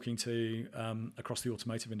country talking to across the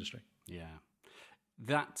automotive industry. Yeah,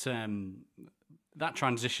 that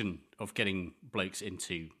transition of getting blokes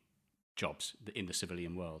into jobs in the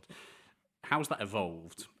civilian world, how's that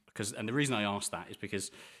evolved? And the reason I asked that is because,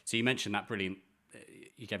 so you mentioned that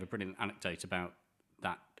you gave a brilliant anecdote about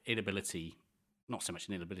that inability not so much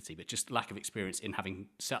an inability, but just lack of experience in having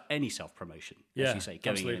any self-promotion, Yeah, as you say,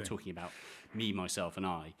 going in and talking about me, myself, and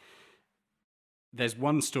I. There's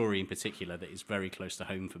one story in particular that is very close to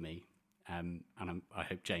home for me, and I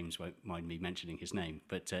hope James won't mind me mentioning his name,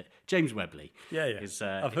 but James Webley. Yeah. Is,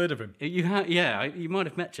 I've heard of him. You might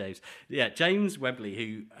have met James. Yeah, James Webley,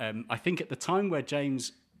 who I think at the time where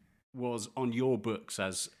James was on your books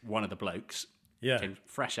as one of the blokes, came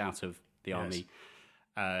fresh out of the army.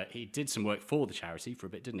 He did some work for the charity for a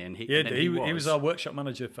bit, didn't he? And he was our workshop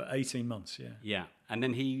manager for 18 months, Yeah, and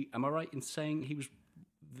then am I right in saying he was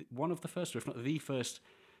one of the first, or if not the first,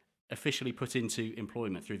 officially put into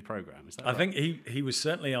employment through the programme? Is that right? I think he was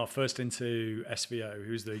certainly our first into SVO.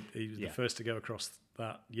 He was the first to go across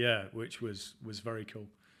that, which was very cool.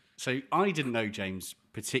 So I didn't know James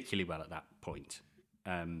particularly well at that point.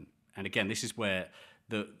 And again, this is where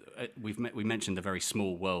we mentioned the very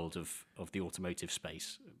small world of the automotive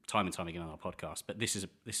space time and time again on our podcast, but this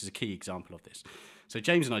is a key example of this. So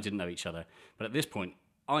James and I didn't know each other, but at this point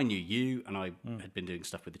I knew you, and I had been doing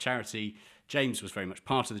stuff with the charity. James was very much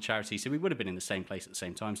part of the charity, so we would have been in the same place at the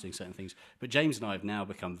same time doing certain things. But James and I have now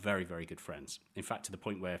become very, very good friends. In fact, to the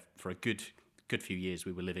point where for a good few years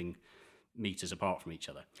we were living meters apart from each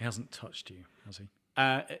other. He hasn't touched you, has he?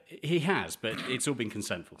 He has, but it's all been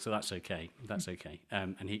consentful, so that's okay. That's okay.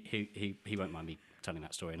 And he won't mind me telling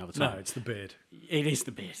that story another time. No, it's the beard. It is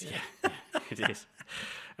the beard, yeah it is.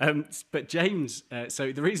 But James,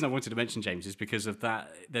 so the reason I wanted to mention James is because of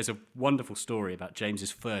that. There's a wonderful story about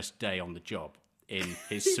James's first day on the job in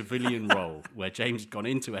his civilian role, where James had gone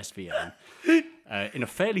into SVO in a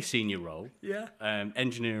fairly senior role,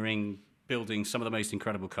 engineering, building some of the most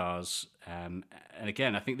incredible cars. And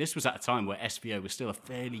again, I think this was at a time where SVO was still a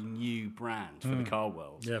fairly new brand for the car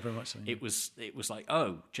world. Yeah, very much so. It was like,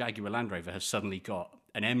 oh, Jaguar Land Rover has suddenly got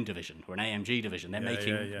an M division or an AMG division. They're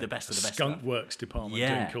making the best of the best Skunk stuff. Works department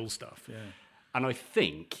doing cool stuff. Yeah. And I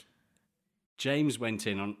think James went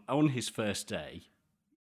in on his first day,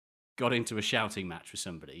 got into a shouting match with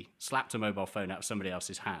somebody, slapped a mobile phone out of somebody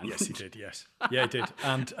else's hand. Yes, he did. Yes, yeah, he did,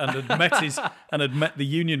 and had met the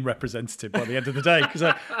union representative by the end of the day, because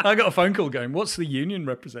I got a phone call going, "What's the union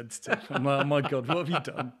representative?" I'm like, oh my God, what have you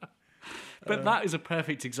done? But that is a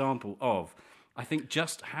perfect example of, I think,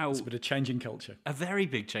 just how it's a bit of changing culture, a very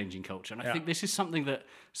big changing culture, and I think this is something that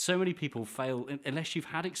so many people fail unless you've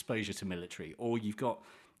had exposure to military or you've got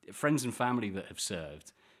friends and family that have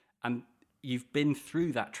served, and you've been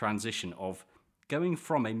through that transition of going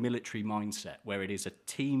from a military mindset where it is a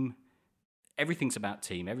team, everything's about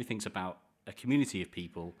team, everything's about a community of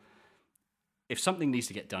people. If something needs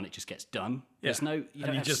to get done, it just gets done. There's you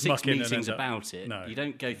don't have just 6 meetings about it. No. You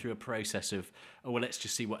don't go through a process of, let's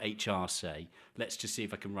just see what HR say. Let's just see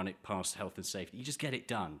if I can run it past health and safety. You just get it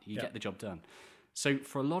done. You get the job done. So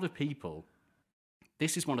for a lot of people,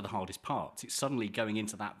 this is one of the hardest parts. It's suddenly going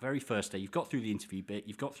into that very first day. You've got through the interview bit.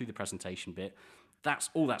 You've got through the presentation bit.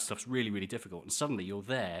 All that stuff's really, really difficult. And suddenly you're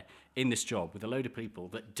there in this job with a load of people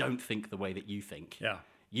that don't think the way that you think. Yeah.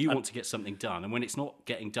 You want to get something done. And when it's not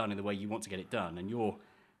getting done in the way you want to get it done, and you're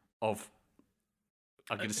I'm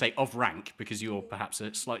going to say of rank because you're perhaps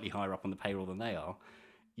slightly higher up on the payroll than they are,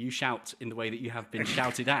 you shout in the way that you have been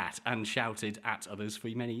shouted at and shouted at others for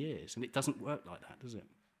many years. And it doesn't work like that, does it?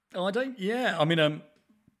 Oh, I don't. Yeah, I mean,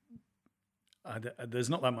 there's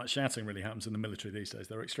not that much shouting really happens in the military these days.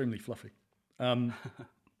 They're extremely fluffy,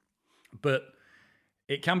 but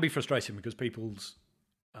it can be frustrating because people's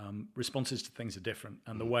responses to things are different,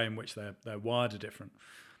 and the way in which they're wired are different.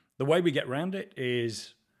 The way we get around it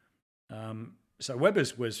is, so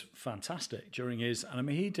Webber's was fantastic during his, and I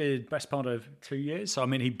mean he did best part of 2 years. So I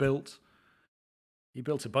mean he built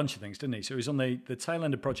a bunch of things, didn't he? So he was on the tail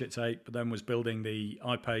end of Project 8, but then was building the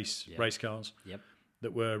I-Pace race cars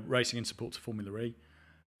that were racing in support to Formula E.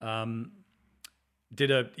 Did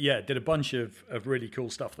a bunch of really cool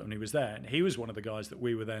stuff when he was there. And he was one of the guys that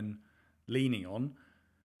we were then leaning on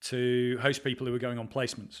to host people who were going on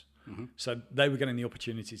placements. Mm-hmm. So they were getting the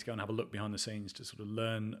opportunity to go and have a look behind the scenes to sort of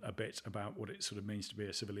learn a bit about what it sort of means to be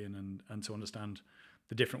a civilian and to understand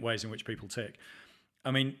the different ways in which people tick. I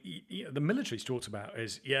mean, the military's talked about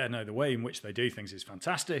is, the way in which they do things is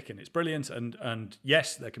fantastic and it's brilliant. And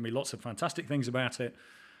yes, there can be lots of fantastic things about it,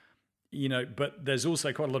 but there's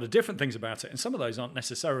also quite a lot of different things about it. And some of those aren't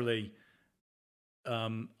necessarily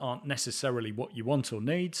what you want or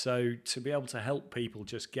need. So to be able to help people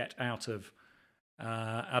just get out of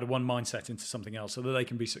one mindset into something else so that they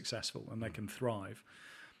can be successful and they can thrive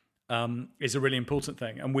is a really important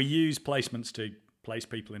thing. And we use placements to place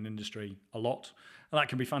people in industry a lot. And that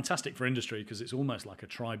can be fantastic for industry because it's almost like a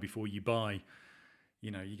try before you buy,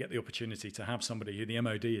 you get the opportunity to have somebody who the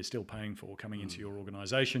MOD is still paying for coming into your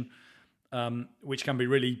organisation, which can be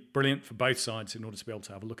really brilliant for both sides in order to be able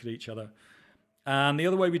to have a look at each other. And the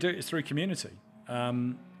other way we do it is through community.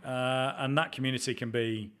 And that community can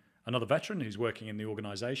be another veteran who's working in the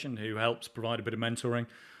organisation who helps provide a bit of mentoring,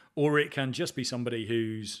 or it can just be somebody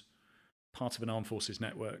who's part of an armed forces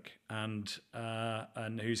network and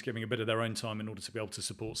who's giving a bit of their own time in order to be able to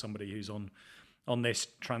support somebody who's on this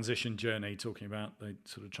transition journey, talking about the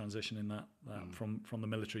sort of transition in that from the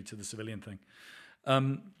military to the civilian thing.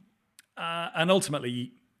 And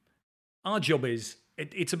ultimately, our job is,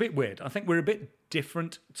 it's a bit weird. I think we're a bit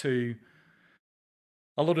different to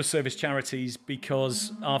a lot of service charities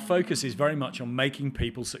because our focus is very much on making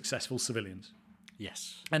people successful civilians.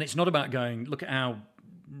 Yes. And it's not about going, look at how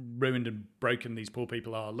ruined and broken these poor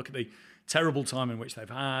people are. Look at the terrible time in which they've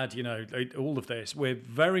had, all of this. We're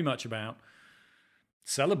very much about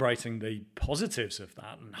celebrating the positives of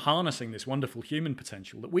that and harnessing this wonderful human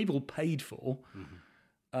potential that we've all paid for,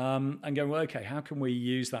 and going, well, okay, how can we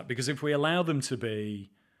use that? Because if we allow them to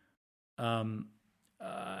be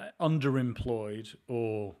underemployed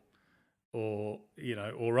or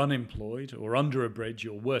unemployed or under a bridge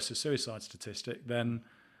or worse, a suicide statistic, then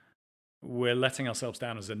we're letting ourselves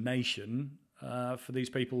down as a nation for these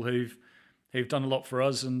people who've done a lot for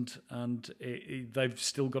us, and they've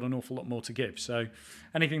still got an awful lot more to give. So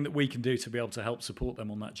anything that we can do to be able to help support them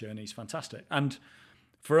on that journey is fantastic. And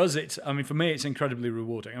for us, for me, it's incredibly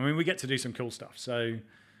rewarding. I mean, we get to do some cool stuff. So,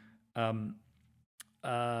 we've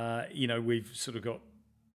sort of got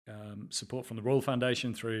support from the Royal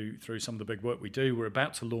Foundation through some of the big work we do. We're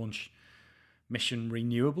about to launch Mission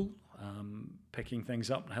Renewable, picking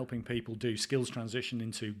things up and helping people do skills transition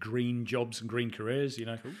into green jobs and green careers.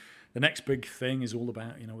 Cool. The next big thing is all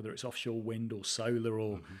about, whether it's offshore wind or solar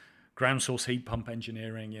or ground source heat pump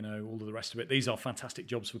engineering, all of the rest of it. These are fantastic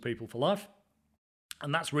jobs for people for life.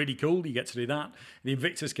 And that's really cool. You get to do that. The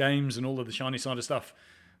Invictus Games and all of the shiny side of stuff,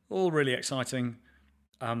 all really exciting.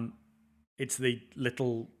 It's the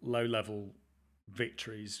little low-level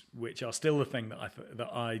victories, which are still the thing that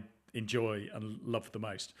I enjoy and love the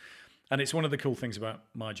most. And it's one of the cool things about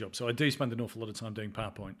my job. So I do spend an awful lot of time doing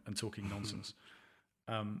PowerPoint and talking nonsense.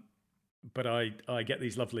 But I get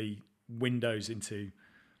these lovely windows into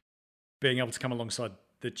being able to come alongside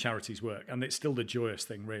the charity's work. And it's still the joyous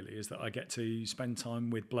thing, really, is that I get to spend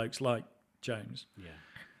time with blokes like James.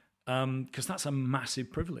 Yeah. Because that's a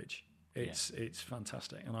massive privilege. It's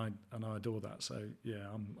fantastic, and I adore that. So yeah,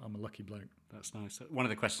 I'm a lucky bloke. That's nice. One of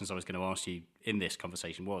the questions I was going to ask you in this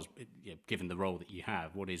conversation was, given the role that you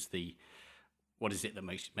have, what is it that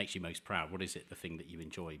makes you most proud? What is it the thing that you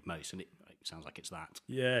enjoy most? And it sounds like it's that.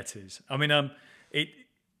 Yeah, it is. I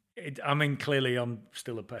mean, clearly I'm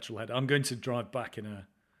still a petrol head. I'm going to drive back in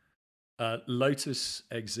a Lotus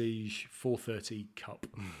Exige 430 Cup,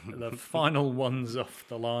 the final ones off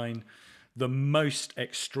the line. The most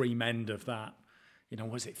extreme end of that,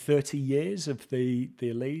 was it 30 years of the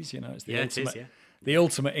Elise? It's the ultimate, the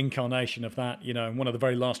ultimate incarnation of that. And one of the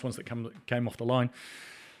very last ones that came off the line.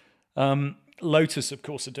 Lotus, of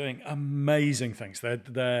course, are doing amazing things.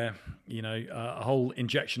 They're a whole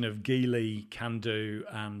injection of Geely, Can-Do,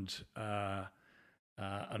 and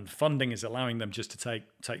funding is allowing them just to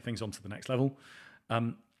take things on to the next level.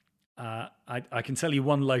 I can tell you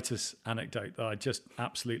one Lotus anecdote that I just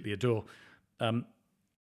absolutely adore. They've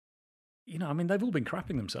all been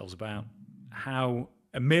crapping themselves about how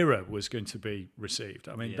Emira was going to be received.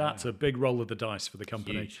 That's a big roll of the dice for the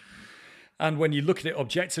company. Huge. And when you look at it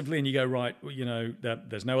objectively and you go, right,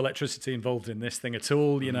 there's no electricity involved in this thing at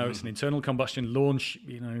all. It's an internal combustion launch.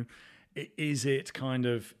 Is it going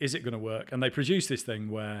to work? And they produce this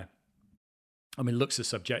thing where, looks are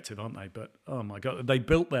subjective, aren't they? But, oh my God, they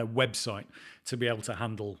built their website to be able to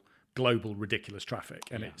handle global ridiculous traffic,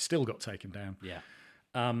 and it still got taken down. Yeah.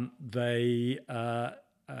 They,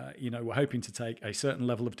 were hoping to take a certain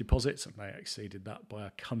level of deposits, and they exceeded that by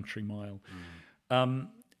a country mile.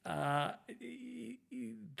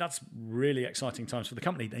 That's really exciting times for the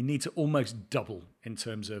company. They need to almost double in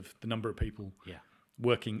terms of the number of people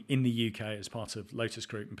working in the UK as part of Lotus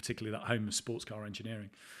Group, and particularly that home of sports car engineering.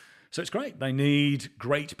 So it's great. They need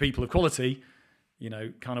great people of quality.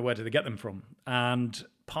 Kind of where do they get them from? And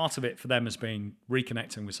part of it for them has been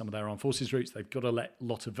reconnecting with some of their armed forces roots. They've got a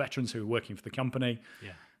lot of veterans who are working for the company,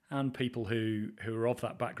 and people who are of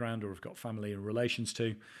that background or have got family or relations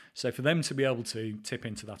to. So for them to be able to tip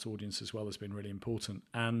into that audience as well has been really important.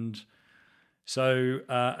 And so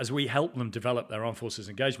as we help them develop their armed forces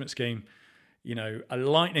engagement scheme, a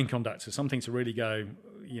lightning conductor, something to really go,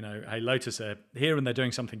 hey, Lotus are here and they're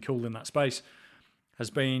doing something cool in that space, has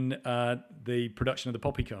been the production of the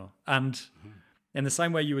Poppy car. And in the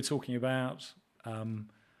same way you were talking about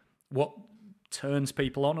what turns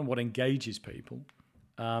people on and what engages people,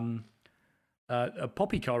 a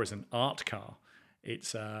Poppy car is an art car.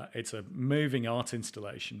 It's a moving art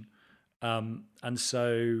installation. And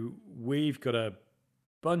so we've got a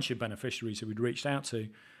bunch of beneficiaries who we'd reached out to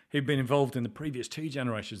who'd been involved in the previous 2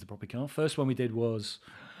 generations of the Poppy car. First one we did was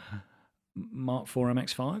Mark IV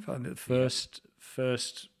MX-5. The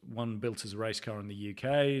first one built as a race car in the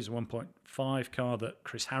UK is a 1.5 car that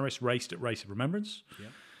Chris Harris raced at Race of Remembrance. Yeah.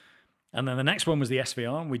 And then the next one was the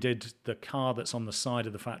SVR, and we did the car that's on the side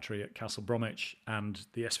of the factory at Castle Bromwich and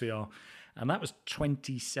the SVR. And that was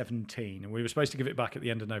 2017. And we were supposed to give it back at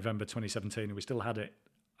the end of November 2017, and we still had it,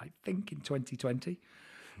 I think, in 2020.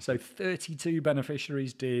 So 32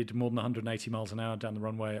 beneficiaries did more than 180 miles an hour down the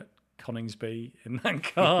runway at Coningsby in that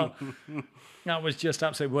car. That was just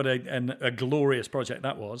absolutely what a glorious project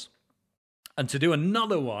that was. And to do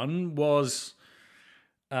another one was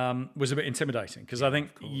a bit intimidating, because I think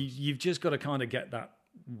you've just got to kind of get that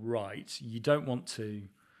right. You don't want to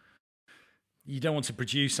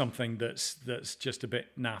produce something that's just a bit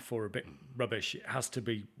naff or a bit rubbish. It has to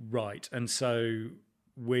be right. And so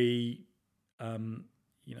we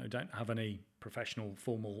don't have any professional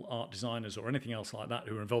formal art designers or anything else like that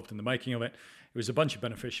who are involved in the making of it. It was a bunch of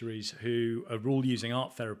beneficiaries who are all using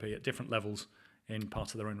art therapy at different levels in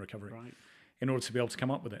part of their own recovery in order to be able to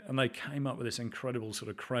come up with it. And they came up with this incredible sort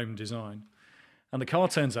of chrome design. And the car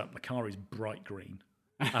turns up, the car is bright green.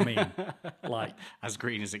 I mean, like... as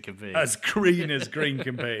green as it can be. As green as green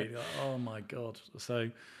can be. Oh, my God.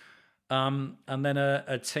 So... and then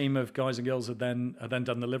a team of guys and girls had then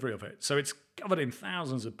done the livery of it. So it's covered in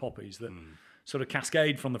thousands of poppies that sort of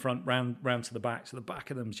cascade from the front round to the back. So the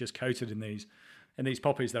back of them is just coated in these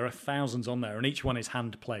poppies. There are thousands on there, and each one is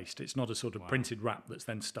hand placed. It's not a sort of printed wrap that's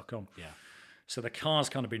then stuck on. Yeah. So the car's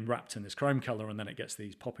kind of been wrapped in this chrome colour, and then it gets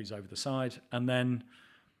these poppies over the side. And then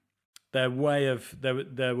their way of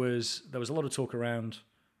there was a lot of talk around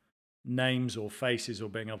names or faces or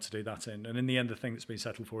being able to do that in. And in the end, the thing that's been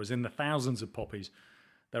settled for is in the thousands of poppies,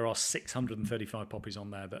 there are 635 poppies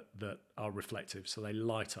on there that are reflective. So they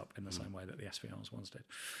light up in the same way that the SVRs ones did.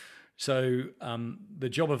 So the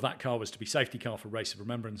job of that car was to be safety car for Race of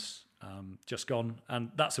Remembrance, just gone.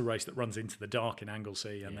 And that's a race that runs into the dark in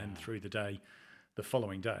Anglesey and then through the day, the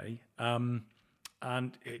following day.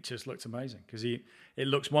 And it just looks amazing because it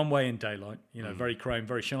looks one way in daylight, very chrome,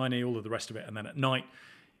 very shiny, all of the rest of it. And then at night,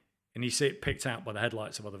 and you see it picked out by the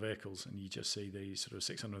headlights of other vehicles, and you just see these sort of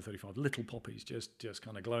 635 little poppies just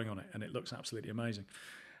kind of glowing on it, and it looks absolutely amazing.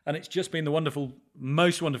 And it's just been the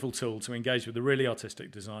most wonderful tool to engage with the really artistic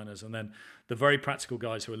designers, and then the very practical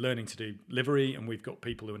guys who are learning to do livery, and we've got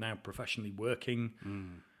people who are now professionally working.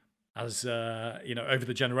 As over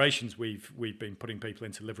the generations, we've been putting people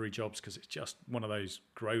into livery jobs because it's just one of those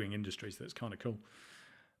growing industries that's kind of cool.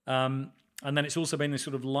 And then it's also been this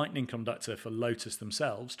sort of lightning conductor for Lotus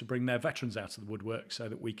themselves to bring their veterans out of the woodwork so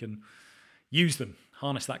that we can use them,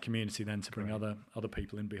 harness that community then to bring other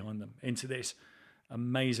people in behind them into this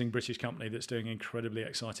amazing British company that's doing incredibly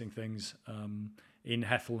exciting things in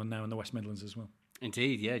Hethel and now in the West Midlands as well.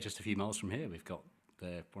 Indeed, yeah, just a few miles from here we've got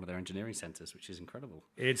one of their engineering centres, which is incredible.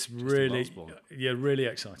 It's really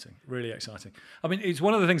exciting, really exciting. I mean, it's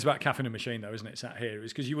one of the things about Cafe and Machine, though, isn't it, sat here,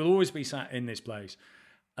 is because you will always be sat in this place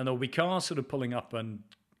and there'll be cars sort of pulling up and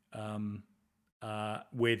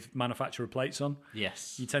with manufacturer plates on.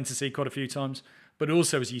 Yes. You tend to see quite a few times. But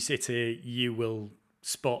also, as you sit here, you will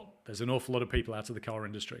spot there's an awful lot of people out of the car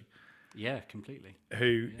industry. Yeah, completely.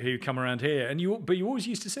 Who come around here. But you always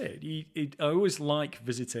used to see it. I always like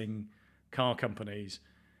visiting car companies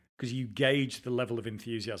because you gauge the level of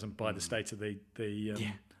enthusiasm by the state of the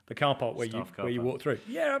car park where you walk through.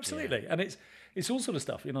 Yeah, absolutely. Yeah. And it's all sort of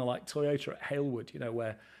stuff, like Toyota at Halewood,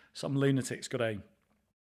 where some lunatic's got a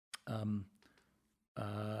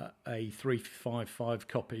 355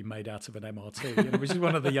 copy made out of an MRT, which is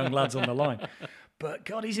one of the young lads on the line. But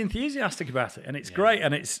God, he's enthusiastic about it, and it's great,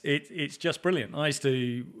 and it's just brilliant. I used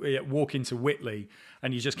to walk into Whitley,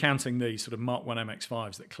 and you're just counting these sort of Mark 1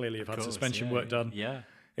 MX-5s that clearly have had suspension work done. Yeah.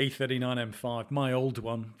 E39 M5, my old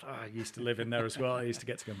one. I used to live in there as well. I used to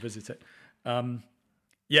get to go and visit it.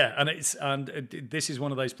 This is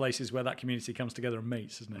one of those places where that community comes together and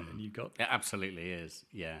meets, isn't it? And you've got it absolutely is.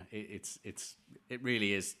 Yeah, it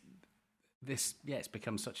really is. This it's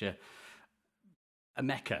become such a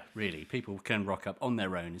mecca. Really, people can rock up on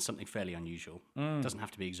their own in something fairly unusual. It doesn't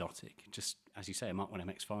have to be exotic. Just as you say, a Mark 1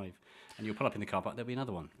 MX-5, and you'll pull up in the car park. There'll be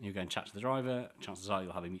another one. You'll go and chat to the driver. Chances are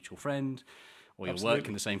you'll have a mutual friend. or you'll work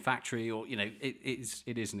in the same factory, or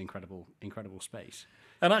it is an incredible space.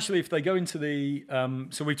 And actually, if they go into the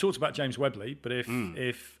so we talked about James Webley, but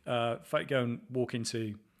if folk go and walk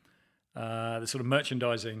into the sort of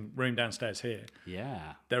merchandising room downstairs here,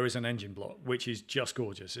 there is an engine block which is just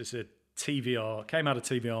gorgeous. It's a TVR, came out of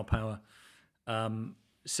TVR power,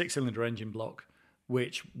 6-cylinder engine block,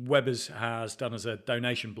 which Weber's has done as a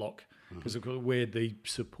donation block, because we're the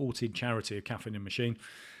supported charity of Caffeine and Machine.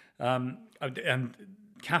 And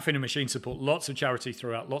Caffeine and Machine support lots of charity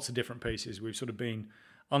throughout, lots of different pieces. We've sort of been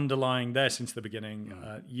underlying there since the beginning,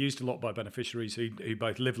 used a lot by beneficiaries who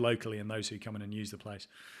both live locally and those who come in and use the place.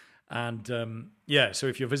 And so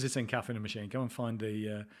if you're visiting Caffeine and Machine, go and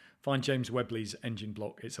find James Webley's engine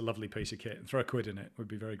block. It's a lovely piece of kit, and throw a quid in it. We'd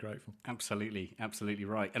be very grateful. Absolutely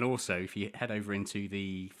right. And also, if you head over into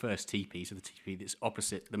the first teepee, so the teepee that's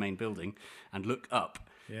opposite the main building, and look up,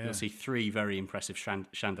 you'll see 3 very impressive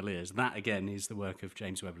chandeliers. That again is the work of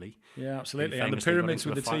James Webley. Yeah, absolutely. And the pyramids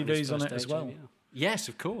with the TVs on it as well. Yes,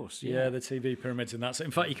 of course. Yeah, the TV pyramids, and that's it.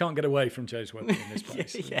 In fact, you can't get away from James Webley in this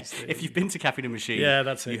place. If you've been to Caffeine and Machine,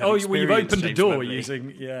 that's it. You've opened a door using,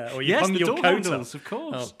 or you've hung your coat handles, of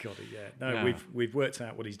course. Oh god, No, we'we've worked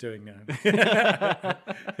out what he's doing now.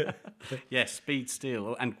 Yes, Speed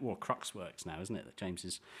Steel and Crux Works now, isn't it? That James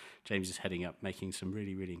is heading up, making some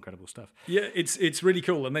really, really incredible stuff. Yeah, it's really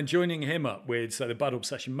cool. And then joining him up with the Bad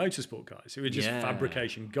Obsession Motorsport guys, who are just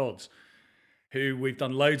fabrication gods, who we've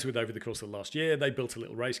done loads with over the course of the last year. They built a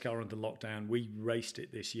little race car under lockdown. We raced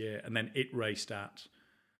it this year, and then it raced at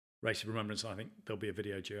Race of Remembrance. I think there'll be a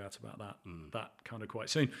video due out about that kind of quite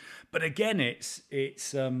soon. But again, it's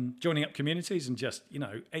joining up communities and just,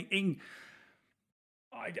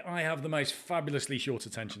 I have the most fabulously short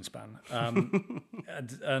attention span.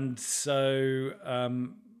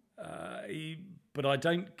 But I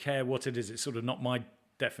don't care what it is. It's sort of not my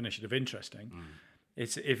definition of interesting.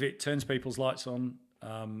 It's if it turns people's lights on,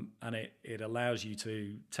 and it allows you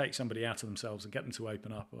to take somebody out of themselves and get them to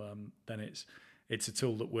open up, then it's a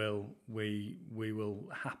tool that we will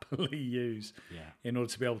happily use in order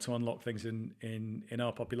to be able to unlock things in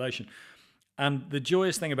our population. And the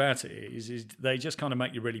joyous thing about it is they just kind of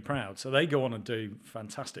make you really proud. So they go on and do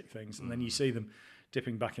fantastic things, and then you see them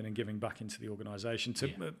dipping back in and giving back into the organisation,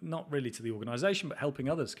 not really to the organisation, but helping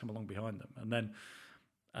others come along behind them.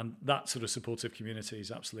 And that sort of supportive community is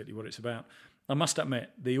absolutely what it's about. I must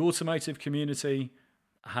admit, the automotive community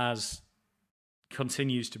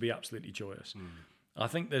continues to be absolutely joyous. I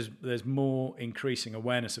think there's more increasing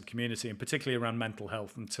awareness of community, and particularly around mental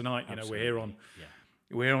health. And tonight, we're here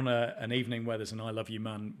on an evening where there's an I Love You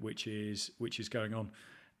Man, which is going on.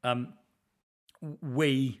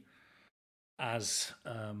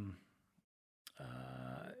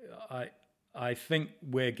 I think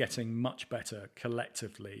we're getting much better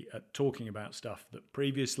collectively at talking about stuff that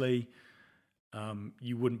previously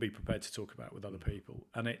you wouldn't be prepared to talk about with other people.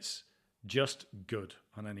 And it's just good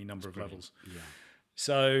on any number of levels. Yeah.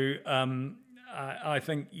 So I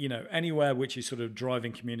think, anywhere which is sort of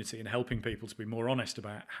driving community and helping people to be more honest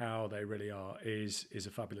about how they really are is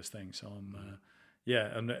a fabulous thing. So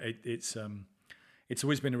and it's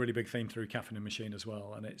always been a really big theme through Caffeine and Machine as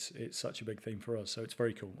well, and it's such a big theme for us. So it's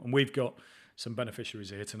very cool. And we've got some beneficiaries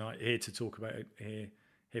here tonight, here to talk about it,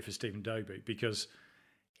 here for Stephen Doby, because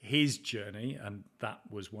his journey, and that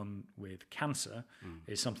was one with cancer,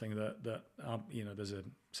 is something that there's a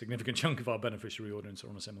significant chunk of our beneficiary audience are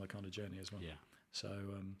on a similar kind of journey as well. Yeah. So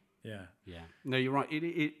No, you're right.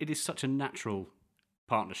 It is such a natural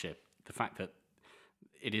partnership. The fact that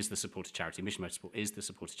it is the supported charity, Mission Motorsport is the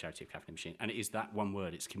supported charity of Caffeine and Machine, and it is that one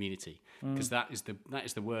word, it's community, because that is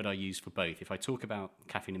the word I use for both. If I talk about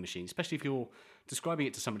Caffeine and Machine, especially if you're describing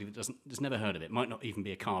it to somebody that's never heard of it, might not even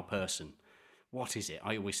be a car person, what is it?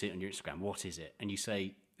 I always see it on your Instagram, what is it? And you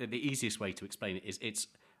say, the easiest way to explain it is it's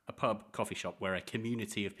a pub, coffee shop where a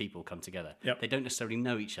community of people come together. Yep. They don't necessarily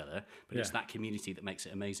know each other, but it's that community that makes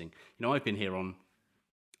it amazing. I've been here on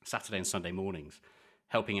Saturday and Sunday mornings,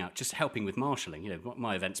 helping with marshalling.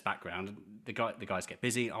 My events background, the guys get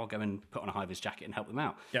busy, I'll go and put on a high-vis jacket and help them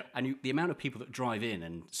out. Yep. And the amount of people that drive in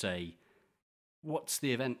and say, what's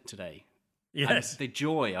the event today? Yes. And the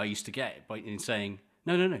joy I used to get in saying,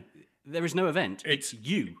 no, there is no event. It's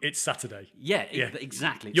you. It's Saturday. Yeah,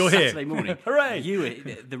 exactly. You're Saturday here. Morning. Hooray!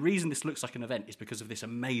 The reason this looks like an event is because of this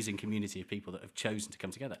amazing community of people that have chosen to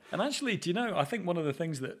come together. And actually, do you know, I think one of the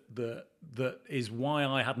things that is why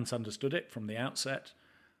I hadn't understood it from the outset,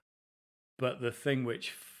 but the thing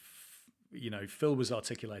which Phil was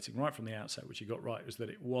articulating right from the outset, which he got right, was that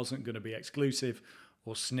it wasn't going to be exclusive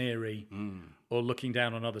or sneery or looking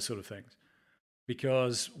down on other sort of things.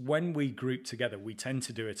 Because when we group together, we tend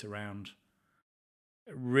to do it around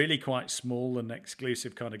really quite small and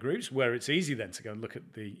exclusive kind of groups where it's easy then to go and look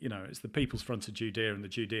at the, it's the People's Front of Judea and the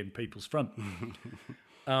Judean People's Front.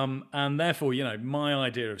 And therefore, my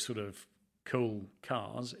idea of sort of cool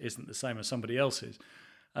cars isn't the same as somebody else's.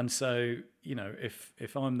 And so,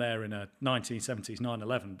 if I'm there in a 1970s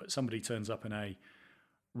 911, but somebody turns up in a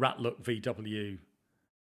Ratlook VW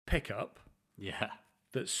pickup,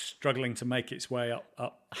 that's struggling to make its way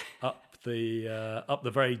up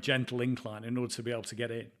the very gentle incline in order to be able to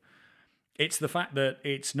get in. It's the fact that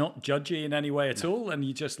it's not judgy in any way at all, and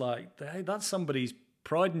you just like, hey, that's somebody's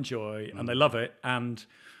pride and joy, and they love it, and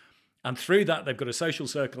through that they've got a social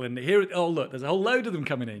circle, and here, oh look, there's a whole load of them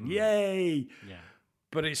coming in, yay! Yeah.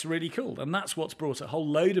 But it's really cool, and that's what's brought a whole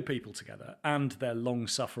load of people together, and their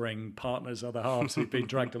long-suffering partners, other halves who've been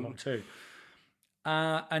dragged along too.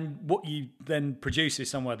 And what you then produce is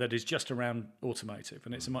somewhere that is just around automotive,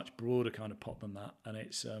 and it's a much broader kind of pot than that. And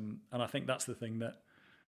it's and I think that's the thing that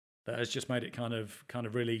has just made it kind of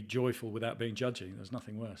really joyful without being judgy. There's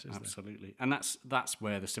nothing worse, is there? Absolutely, and that's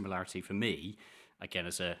where the similarity for me, again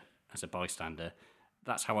as a bystander,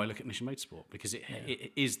 that's how I look at Mission Motorsport, because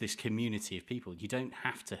it is this community of people. You don't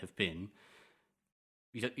have to have been.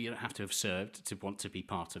 You don't have to have served to want to be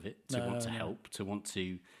part of it, to want to help, to want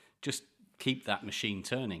to just keep that machine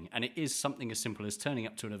turning. And it is something as simple as turning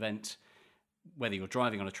up to an event, whether you're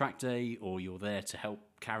driving on a track day or you're there to help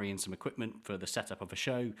carry in some equipment for the setup of a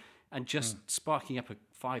show, and just sparking up a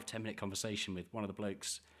 5-10 minute conversation with one of the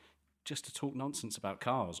blokes just to talk nonsense about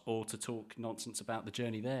cars or to talk nonsense about the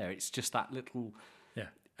journey there. It's just that little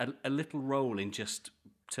a little role in just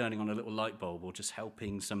turning on a little light bulb, or just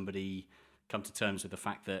helping somebody come to terms with the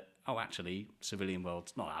fact that, oh, actually, civilian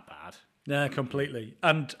world's not that bad. Yeah, completely.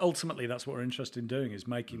 And ultimately, that's what we're interested in doing, is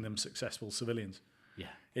making them successful civilians. Yeah.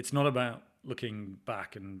 It's not about looking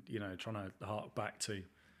back and, trying to hark back to,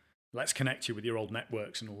 let's connect you with your old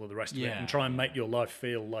networks and all of the rest of it, and try and make your life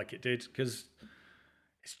feel like it did, because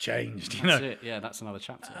it's changed, That's it. Yeah, that's another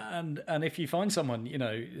chapter. And if you find someone,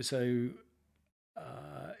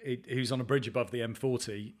 who's on a bridge above the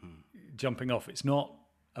M40 jumping off, it's not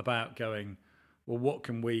about going, well, what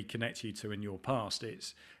can we connect you to in your past?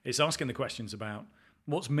 It's asking the questions about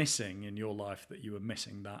what's missing in your life that you were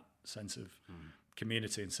missing, that sense of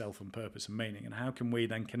community and self and purpose and meaning, and how can we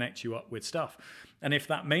then connect you up with stuff? And if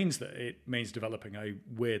that means that it means developing a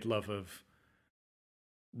weird love of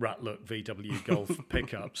Ratlook VW Golf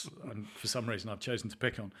pickups, and for some reason I've chosen to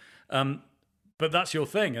pick on, but that's your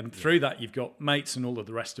thing, and through that you've got mates and all of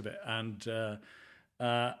the rest of it, and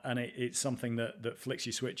it's something that flicks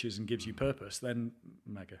your switches and gives you purpose, then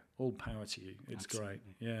mega. All power to you. It's Absolutely.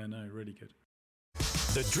 Great. Yeah, no, really good.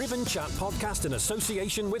 The Driven Chat podcast in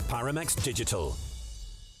association with Paramex Digital.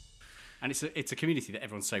 And it's a community that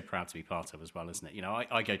everyone's so proud to be part of as well, isn't it?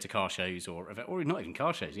 I go to car shows or not even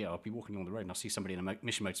car shows. Yeah, I'll be walking along the road and I'll see somebody in a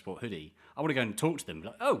Mission Motorsport hoodie. I want to go and talk to them.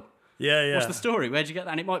 Like, oh, yeah. What's the story? Where'd you get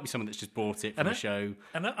that? And it might be someone that's just bought it from a show.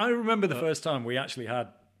 And I remember the first time we actually had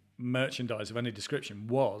merchandise of any description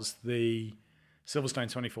was the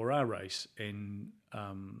Silverstone 24-hour race in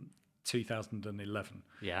 2011.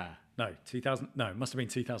 Yeah. No, it must have been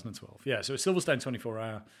 2012. Yeah, so it's Silverstone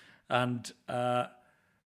 24-hour, and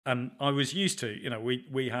I was used to,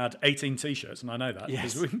 we had 18 T-shirts, and I know that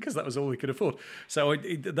because that was all we could afford. So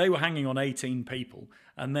they were hanging on 18 people,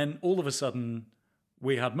 and then all of a sudden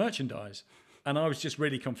we had merchandise. And I was just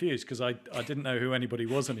really confused because I didn't know who anybody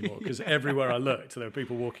was anymore, because everywhere I looked there were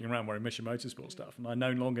people walking around wearing Mission Motorsport stuff, and I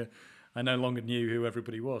no longer knew who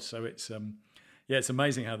everybody was. So it's it's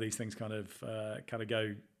amazing how these things kind of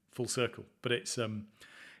go full circle. But it's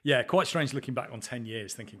quite strange looking back on 10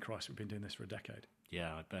 years, thinking, Christ, we've been doing this for a decade.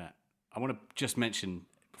 Yeah, I bet. I want to just mention,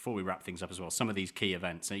 before we wrap things up as well, some of these key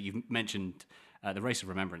events. So you've mentioned the Race of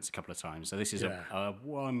Remembrance a couple of times. So this is a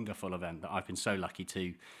wonderful event that I've been so lucky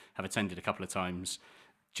to have attended a couple of times.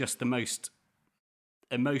 Just the most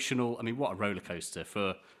emotional, what a roller coaster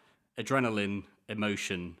for adrenaline,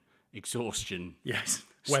 emotion, exhaustion,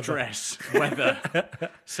 stress, weather.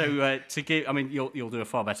 So to give, you'll do a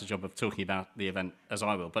far better job of talking about the event as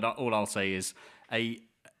I will, but all I'll say is a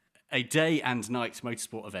day and night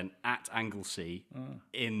motorsport event at Anglesey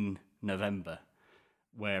in November,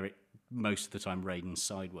 where it most of the time rains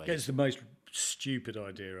sideways. It's the most stupid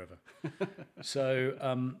idea ever.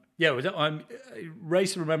 So,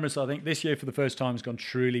 Race of Remembrance, I think, this year for the first time has gone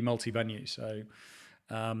truly multi-venue. So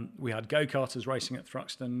we had go-karters racing at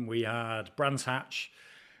Thruxton. We had Brands Hatch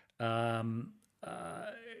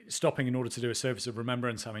stopping in order to do a service of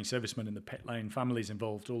remembrance, having servicemen in the pit lane, families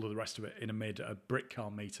involved, all of the rest of it in a brick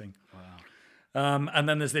car meeting. And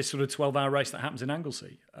then there's this sort of 12-hour race that happens in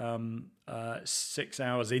Anglesey, 6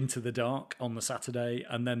 hours into the dark on the Saturday,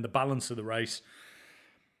 and then the balance of the race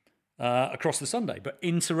across the Sunday, but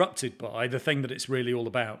interrupted by the thing that it's really all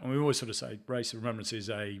about. And we always sort of say Race of Remembrance is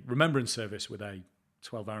a remembrance service with a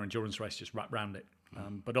 12-hour endurance race just wrapped around it.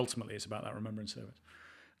 But ultimately, it's about that remembrance service.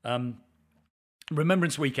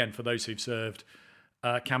 Remembrance Weekend, for those who've served,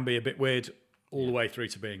 can be a bit weird all the way through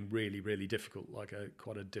to being really, really difficult, like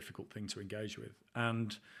quite a difficult thing to engage with.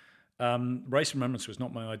 And Race of Remembrance was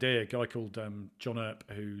not my idea. A guy called John Earp,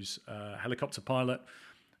 who's a helicopter pilot,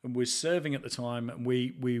 and was serving at the time, and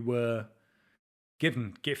we were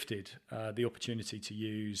gifted the opportunity to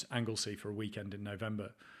use Anglesey for a weekend in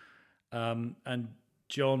November. And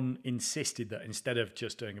John insisted that instead of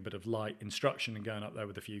just doing a bit of light instruction and going up there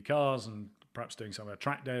with a few cars and perhaps doing some of a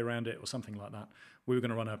track day around it or something like that, we were going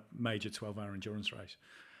to run a major 12-hour endurance race,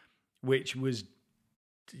 which was,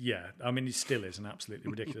 it still is an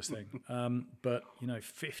absolutely ridiculous thing. But,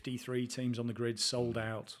 53 teams on the grid, sold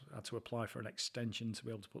out, had to apply for an extension to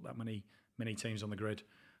be able to put that many teams on the grid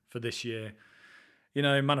for this year.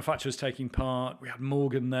 Manufacturers taking part. We had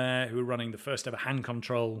Morgan there, who were running the first ever hand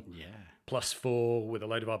control +4 with a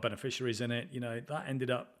load of our beneficiaries in it. That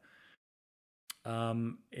ended up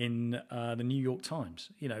in the New York Times.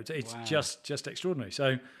 It's just extraordinary.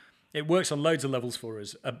 So it works on loads of levels for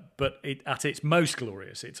us, but at its most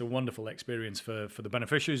glorious, it's a wonderful experience for the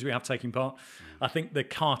beneficiaries we have taking part. I think the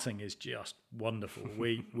karting is just wonderful.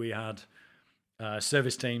 We had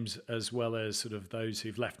service teams as well as sort of those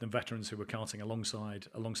who've left and veterans who were karting alongside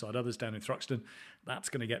others down in Thruxton. That's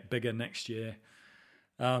going to get bigger next year.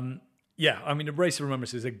 A Race of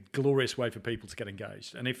Remembrance is a glorious way for people to get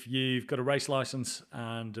engaged. And if you've got a race license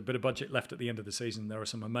and a bit of budget left at the end of the season, there are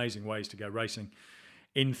some amazing ways to go racing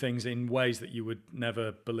in ways that you would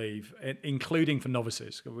never believe, including for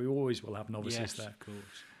novices. We always will have novices there. Of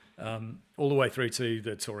course. All the way through to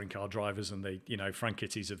the touring car drivers and the Frank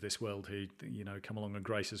Kitties of this world who come along and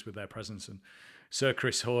grace us with their presence, and Sir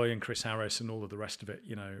Chris Hoy and Chris Harris and all of the rest of it.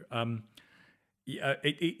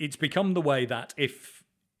 It's become the way that if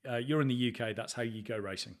you're in the UK, that's how you go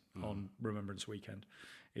racing on Remembrance Weekend.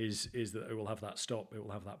 Is that it will have that stop, it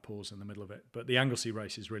will have that pause in the middle of it. But the Anglesey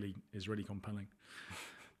race is really compelling.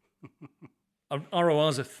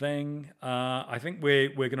 ROR's a thing. I think we're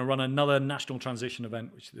going to run another national transition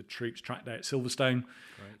event, which is the Troops Track Day at Silverstone.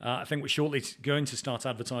 I think we're shortly going to start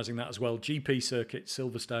advertising that as well. GP circuit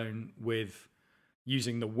Silverstone, with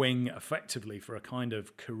using the wing effectively for a kind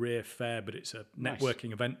of career fair, but it's a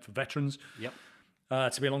networking event for veterans. Yep.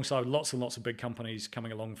 To be alongside lots and lots of big companies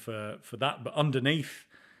coming along for that. But underneath,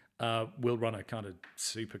 we'll run a kind of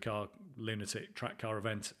supercar lunatic track car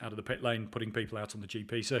event out of the pit lane, putting people out on the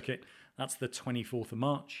GP circuit. That's the 24th of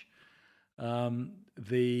March.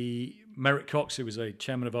 The Merritt Cox, who was a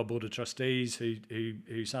chairman of our board of trustees,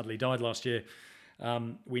 who sadly died last year,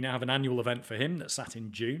 we now have an annual event for him that's sat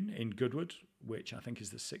in June in Goodwood, which I think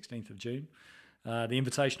is the 16th of June. The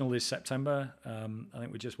Invitational is September. I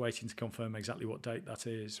think we're just waiting to confirm exactly what date that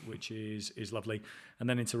is, which is lovely. And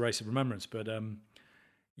then into Race of Remembrance. But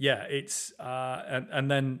it's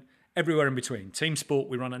and then everywhere in between. Team Sport,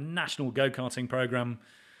 we run a national go-karting program.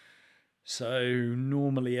 So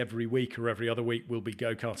normally every week or every other week we'll be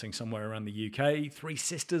go-karting somewhere around the UK. Three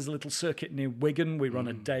Sisters, a little circuit near Wigan. We run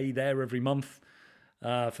a day there every month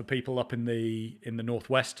for people up in the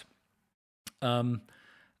northwest. And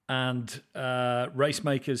race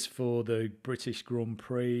makers for the British Grand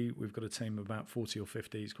Prix. We've got a team of about 40 or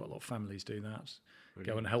 50. Quite a lot of families do that.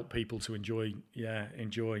 Brilliant. Go and help people to enjoy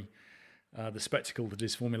the spectacle that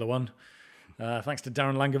is Formula One. Thanks to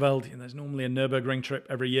Darren Langeveld. There's normally a Nürburgring trip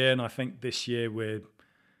every year, and I think this year we're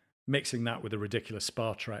mixing that with a ridiculous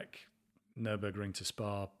Spa trek, Nürburgring to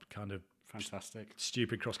Spa, kind of fantastic,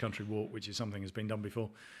 stupid cross-country walk, which is something that's been done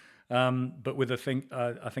before. But with I think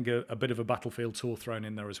a bit of a battlefield tour thrown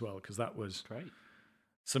in there as well, because that was great.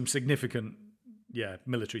 Some significant,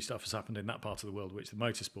 military stuff has happened in that part of the world, which the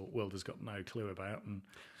motorsport world has got no clue about. And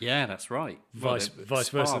that's right. Vice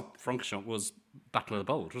versa. Francorchamps was Battle of the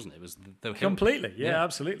Bulge, wasn't it? It was the completely,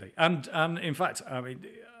 absolutely. And in fact,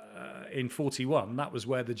 in 41, that was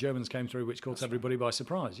where the Germans came through, which caught everybody by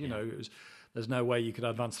surprise. There's no way you could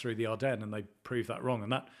advance through the Ardennes, and they proved that wrong.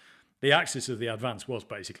 And that. The axis of the advance was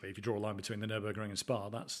basically, if you draw a line between the Nürburgring and Spa,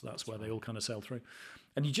 that's where they all kind of sail through.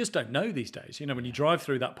 And you just don't know these days. When you drive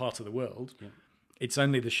through that part of the world, it's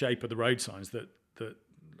only the shape of the road signs that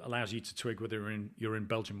allows you to twig whether you're in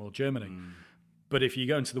Belgium or Germany. But if you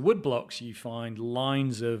go into the wood blocks, you find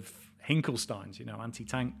lines of Hinkelsteins,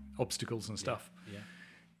 anti-tank obstacles and stuff.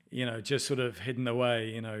 just sort of hidden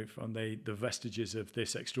away, from the vestiges of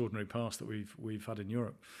this extraordinary past that we've had in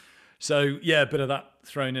Europe. So yeah, a bit of that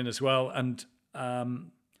thrown in as well. And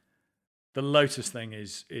the Lotus thing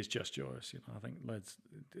is just joyous. I think there's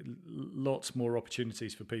lots more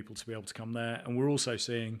opportunities for people to be able to come there, and we're also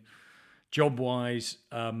seeing job-wise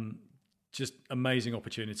just amazing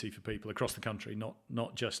opportunity for people across the country,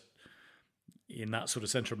 not just in that sort of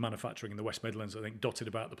centre of manufacturing in the West Midlands. I think dotted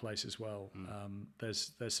about the place as well.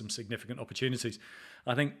 There's some significant opportunities.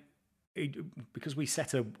 I think because we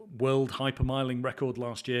set a world hypermiling record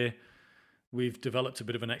last year, we've developed a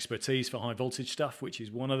bit of an expertise for high voltage stuff, which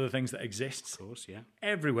is one of the things that exists, of course, yeah,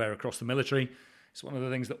 everywhere across the military. It's one of the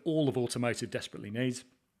things that all of automotive desperately needs.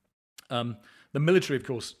 The military, of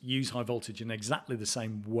course, use high voltage in exactly the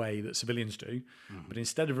same way that civilians do, but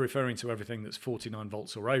instead of referring to everything that's 49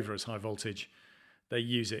 volts or over as high voltage, they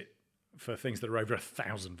use it for things that are over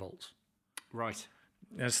 1,000 volts. Right.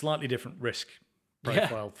 There's a slightly different risk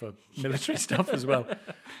profile for military stuff as well.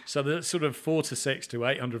 So the sort of 400 to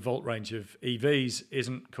 800 volt range of EVs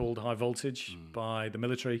isn't called high voltage by the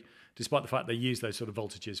military, despite the fact they use those sort of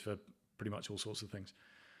voltages for pretty much all sorts of things.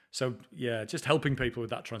 So yeah, just helping people with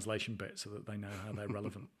that translation bit so that they know how they're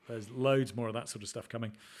relevant. There's loads more of that sort of stuff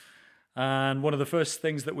coming. And one of the first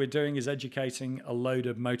things that we're doing is educating a load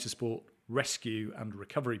of motorsport rescue and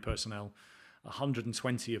recovery personnel,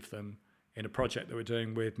 120 of them, in a project that we're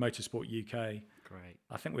doing with Motorsport UK. Great.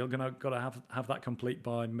 I think we're got to have that complete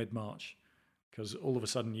by mid-March, because all of a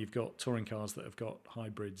sudden you've got touring cars that have got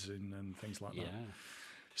hybrids and things like that.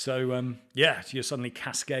 So, you're suddenly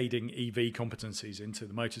cascading EV competencies into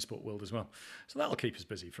the motorsport world as well. So that'll keep us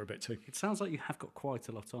busy for a bit too. It sounds like you have got quite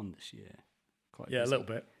a lot on this year. Quite busy. A little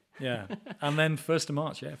bit. Yeah. And then 1st of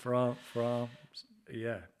March, for our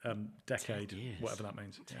decade, whatever that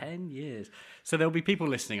means. 10 years. So there'll be people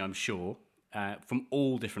listening, I'm sure, from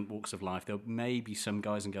all different walks of life. There may be some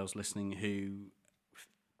guys and girls listening who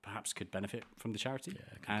perhaps could benefit from the charity. Yeah,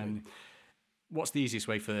 completely. What's the easiest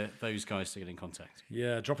way for those guys to get in contact?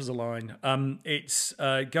 Yeah, drop us a line. It's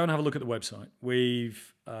go and have a look at the website.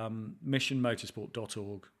 We've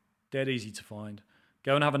missionmotorsport.org. Dead easy to find.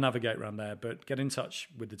 Go and have a navigate around there, but get in touch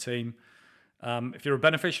with the team. If you're a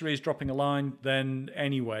beneficiary who's dropping a line, then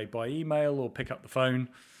anyway, by email or pick up the phone,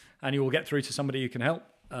 and you will get through to somebody who can help.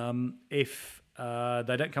 If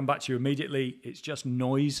they don't come back to you immediately, it's just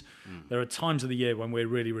noise. There are times of the year when we're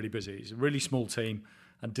really, really busy. It's a really small team,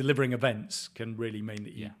 and delivering events can really mean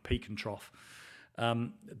that you peak and trough.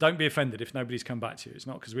 Don't be offended if nobody's come back to you. It's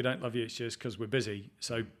not because we don't love you, it's just because we're busy.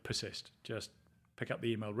 So persist. Just pick up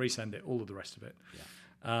the email, resend it, all of the rest of it,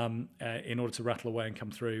 in order to rattle away and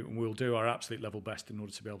come through. And we'll do our absolute level best in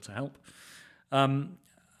order to be able to help. And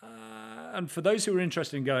for those who are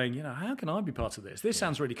interested in going, how can I be part of this? This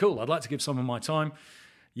sounds really cool. I'd like to give some of my time.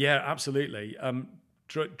 Yeah, absolutely.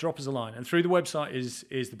 Drop us a line. And through the website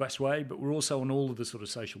is the best way, but we're also on all of the sort of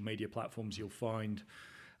social media platforms. You'll find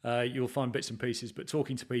bits and pieces, but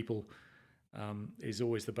talking to people is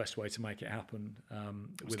always the best way to make it happen. I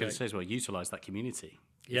was going to say as well, utilise that community.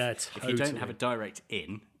 Yeah, If you don't have a direct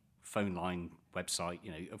phone line, website,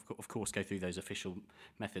 of course go through those official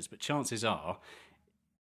methods, but chances are,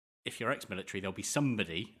 if you're ex-military, there'll be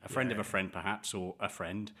somebody, a friend of a friend perhaps, or a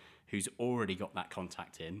friend who's already got that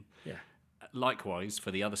contact in. Yeah. Likewise,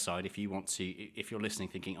 for the other side, if you're listening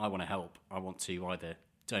thinking, I want to help, I want to either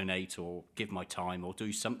donate or give my time or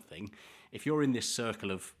do something, if you're in this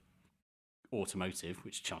circle of automotive,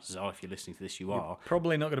 which chances are, if you're listening to this, you're are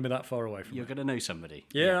probably not going to be that far away from you're going to know somebody.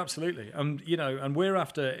 Yeah, absolutely. And and we're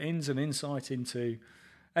after ins and insight into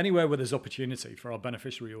anywhere where there's opportunity for our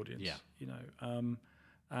beneficiary audience.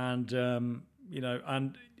 And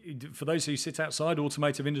for those who sit outside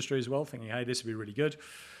automotive industry as well, thinking, hey, this would be really good,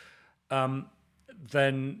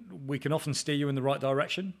 then we can often steer you in the right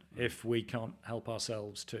direction if we can't help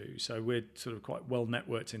ourselves too. So we're sort of quite well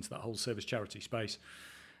networked into that whole service charity space,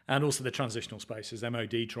 and also the transitional space as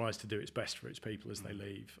MOD tries to do its best for its people as they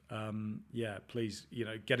leave. Please,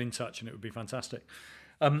 get in touch, and it would be fantastic.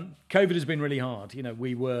 COVID has been really hard.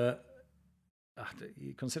 We were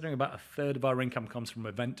considering about a third of our income comes from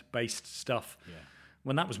event-based stuff. Yeah.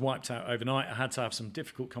 When that was wiped out overnight, I had to have some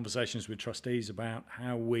difficult conversations with trustees about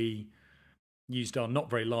how we used our not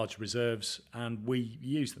very large reserves, and we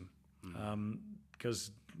used them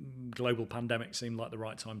because global pandemic seemed like the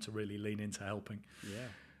right time to really lean into helping.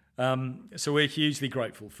 So we're hugely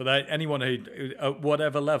grateful for that. Anyone who, at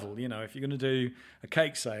whatever level, if you're going to do a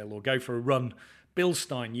cake sale or go for a run, Bill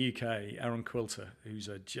Stein UK, Aaron Quilter, who's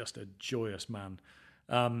just a joyous man,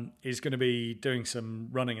 is going to be doing some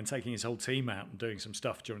running and taking his whole team out and doing some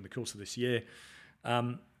stuff during the course of this year.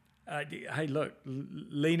 hey, look,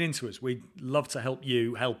 lean into us. We'd love to help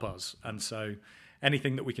you help us. And so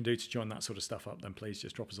anything that we can do to join that sort of stuff up, then please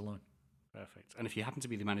just drop us a line. Perfect. And if you happen to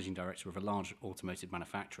be the managing director of a large automotive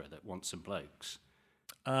manufacturer that wants some blokes...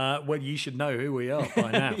 well, you should know who we are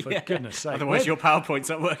by now, for goodness sake. Otherwise your PowerPoint's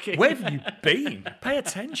not working. Where have you been? Pay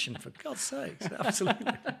attention, for God's sakes. Absolutely.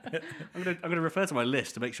 I'm going to refer to my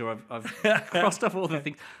list to make sure I've crossed off all the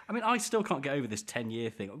things. I mean, I still can't get over this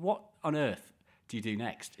 10-year thing. What on earth do you do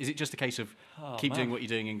next? Is it just a case of keep doing what you're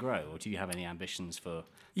doing and grow, or do you have any ambitions for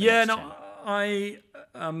the next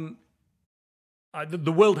 10?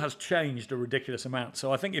 The world has changed a ridiculous amount.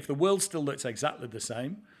 So I think if the world still looks exactly the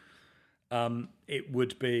same, it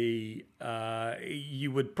would be,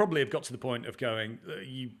 you would probably have got to the point of going,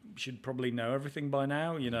 you should probably know everything by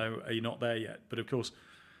now, are you not there yet? But of course,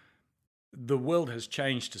 the world has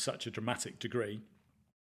changed to such a dramatic degree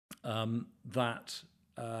that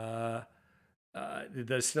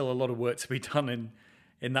there's still a lot of work to be done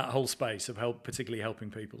in that whole space of particularly helping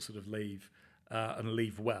people sort of leave and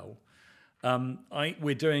leave well.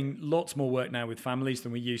 We're doing lots more work now with families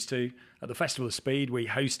than we used to. At the Festival of Speed, we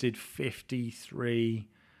hosted 53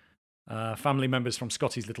 family members from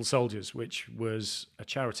Scotty's Little Soldiers, which was a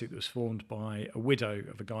charity that was formed by a widow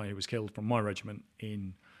of a guy who was killed from my regiment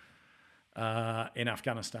in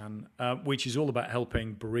Afghanistan, which is all about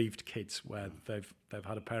helping bereaved kids where they've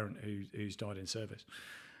had a parent who's died in service.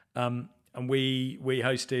 And we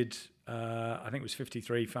hosted, I think it was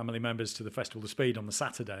 53 family members to the Festival of Speed on the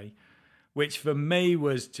Saturday, which for me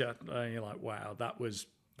was just like, wow, that was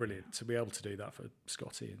brilliant to be able to do that for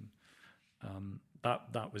Scotty, and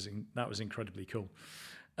that was incredibly cool.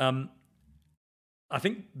 I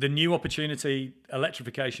think the new opportunity,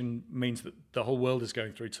 electrification, means that the whole world is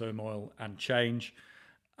going through turmoil and change,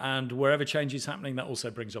 and wherever change is happening, that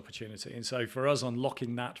also brings opportunity. And so for us,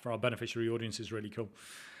 unlocking that for our beneficiary audience is really cool.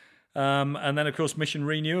 And then, of course, Mission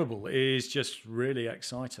Renewable is just really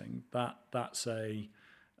exciting. That's a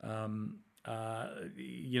the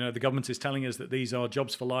government is telling us that these are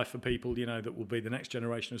jobs for life for people, that will be the next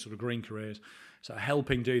generation of sort of green careers. So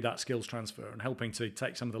helping do that skills transfer and helping to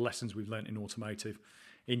take some of the lessons we've learned in automotive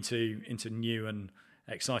into new and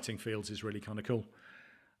exciting fields is really kind of cool.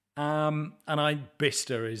 And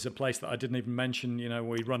Bicester is a place that I didn't even mention.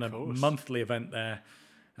 We run a monthly event there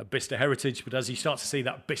at Bicester Heritage, but as you start to see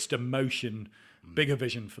that Bicester motion, bigger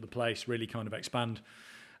vision for the place really kind of expand,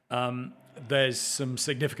 there's some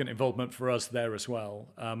significant involvement for us there as well.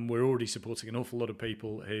 We're already supporting an awful lot of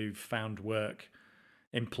people who've found work,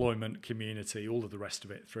 employment, community, all of the rest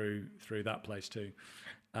of it through that place too.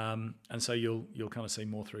 And so you'll kind of see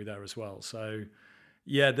more through there as well. So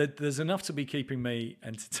yeah, there's enough to be keeping me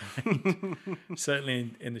entertained,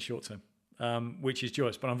 certainly in the short term, which is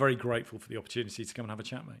joyous. But I'm very grateful for the opportunity to come and have a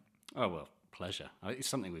chat, mate. Oh, well, pleasure. It's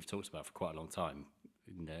something we've talked about for quite a long time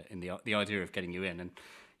in the idea of getting you in. And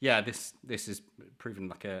yeah, this is proven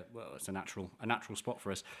like it's a natural spot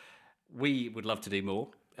for us. We would love to do more.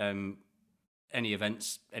 Any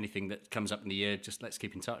events, anything that comes up in the year, just let's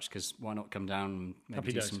keep in touch, because why not come down and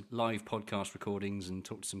maybe do some live podcast recordings and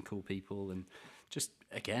talk to some cool people, and just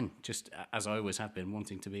as I always have been,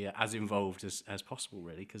 wanting to be as involved as possible,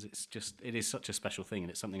 really, because it is such a special thing, and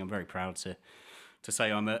it's something I'm very proud to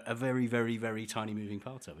say I'm a very, very, very tiny moving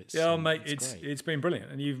part of it. Mate, it's been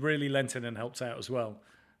brilliant, and you've really lent in and helped out as well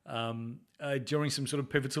during some sort of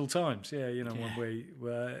pivotal times. When we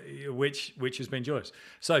which has been joyous.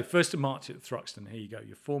 So 1st of March at Thruxton, here you go.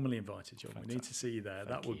 You're formally invited, John. Fantastic. We need to see you there.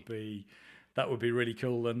 That would be really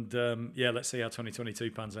cool. And let's see how 2022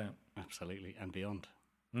 pans out. Absolutely, and beyond.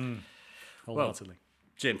 Wholeheartedly.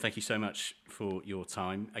 Jim, thank you so much for your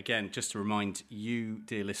time. Again, just to remind you,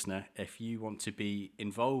 dear listener, if you want to be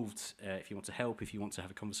involved, if you want to help, if you want to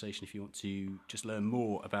have a conversation, if you want to just learn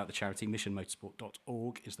more about the charity,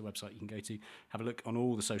 missionmotorsport.org is the website you can go to. Have a look on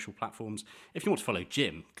all the social platforms. If you want to follow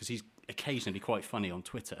Jim, because he's occasionally quite funny on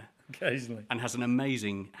Twitter. Occasionally. And has an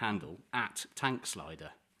amazing handle,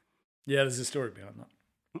 @TankSlider. Yeah, there's a story behind that.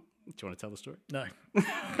 Do you want to tell the story? No.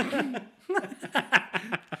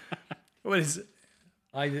 What is it?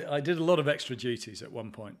 I did a lot of extra duties at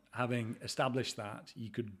one point. Having established that you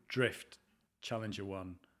could drift Challenger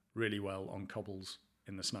 1 really well on cobbles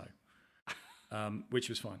in the snow, which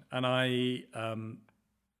was fine. And I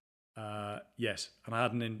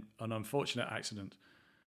had an unfortunate accident.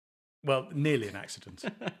 Well, nearly an accident.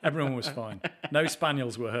 Everyone was fine. No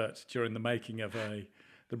spaniels were hurt during the making of the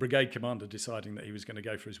brigade commander deciding that he was going to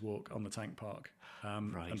go for his walk on the tank park,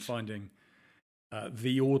 and finding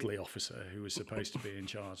the orderly officer who was supposed to be in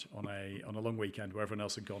charge on a long weekend where everyone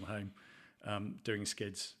else had gone home, doing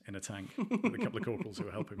skids in a tank with a couple of corporals who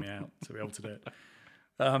were helping me out to be able to do it.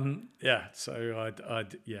 So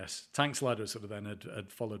yes, Tanks Ladder sort of then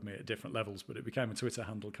had followed me at different levels, but it became a Twitter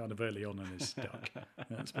handle kind of early on and is stuck.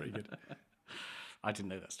 That's pretty good. I didn't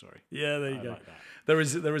know that story. Yeah, there you go. Like that.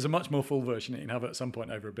 There is a much more full version that you can have at some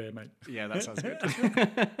point over a beer, mate. Yeah, that sounds good.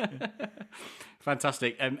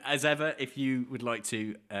 Fantastic. As ever, if you would like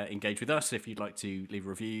to engage with us, if you'd like to leave a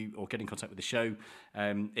review or get in contact with the show,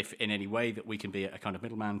 if in any way that we can be a kind of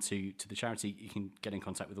middleman to the charity, you can get in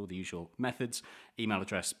contact with all the usual methods. Email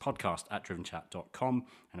address podcast@drivenchat.com,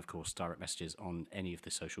 and of course direct messages on any of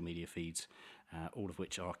the social media feeds, all of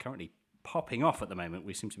which are currently popping off at the moment.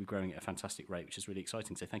 We seem to be growing at a fantastic rate, which is really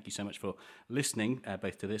exciting. So thank you so much for listening,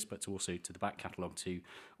 both to this, but also to the back catalogue, to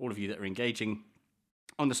all of you that are engaging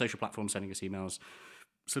on the social platforms, sending us emails,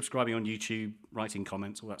 subscribing on YouTube, writing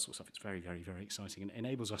comments, all that sort of stuff. It's very, very, very exciting, and it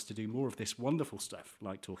enables us to do more of this wonderful stuff,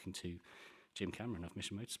 like talking to Jim Cameron of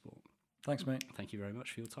Mission Motorsport. Thanks, mate. Thank you very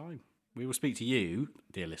much for your time. We will speak to you,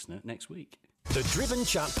 dear listener, next week. The Driven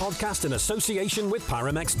Chat podcast in association with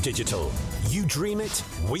Paramex Digital. You dream it,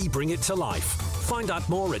 we bring it to life. Find out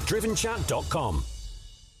more at drivenchat.com.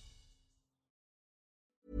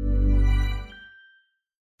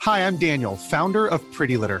 Hi, I'm Daniel, founder of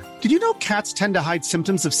Pretty Litter. Did you know cats tend to hide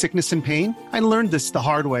symptoms of sickness and pain? I learned this the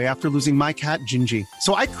hard way after losing my cat, Gingy.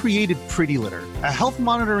 So I created Pretty Litter, a health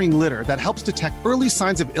monitoring litter that helps detect early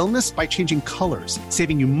signs of illness by changing colors,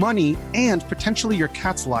 saving you money and potentially your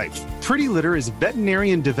cat's life. Pretty Litter is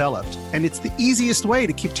veterinarian developed, and it's the easiest way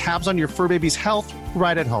to keep tabs on your fur baby's health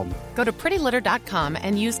right at home. Go to prettylitter.com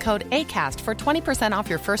and use code ACAST for 20% off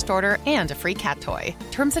your first order and a free cat toy.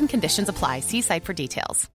 Terms and conditions apply. See site for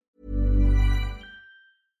details.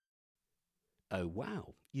 Oh,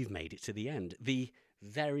 wow. You've made it to the end. The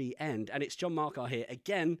very end. And it's John Markar here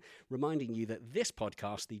again, reminding you that this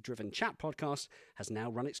podcast, the Driven Chat podcast, has now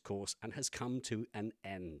run its course and has come to an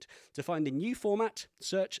end. To find a new format,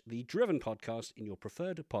 search the Driven podcast in your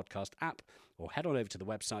preferred podcast app, or head on over to the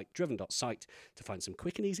website driven.site to find some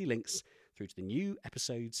quick and easy links through to the new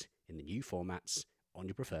episodes in the new formats on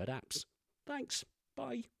your preferred apps. Thanks.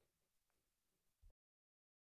 Bye.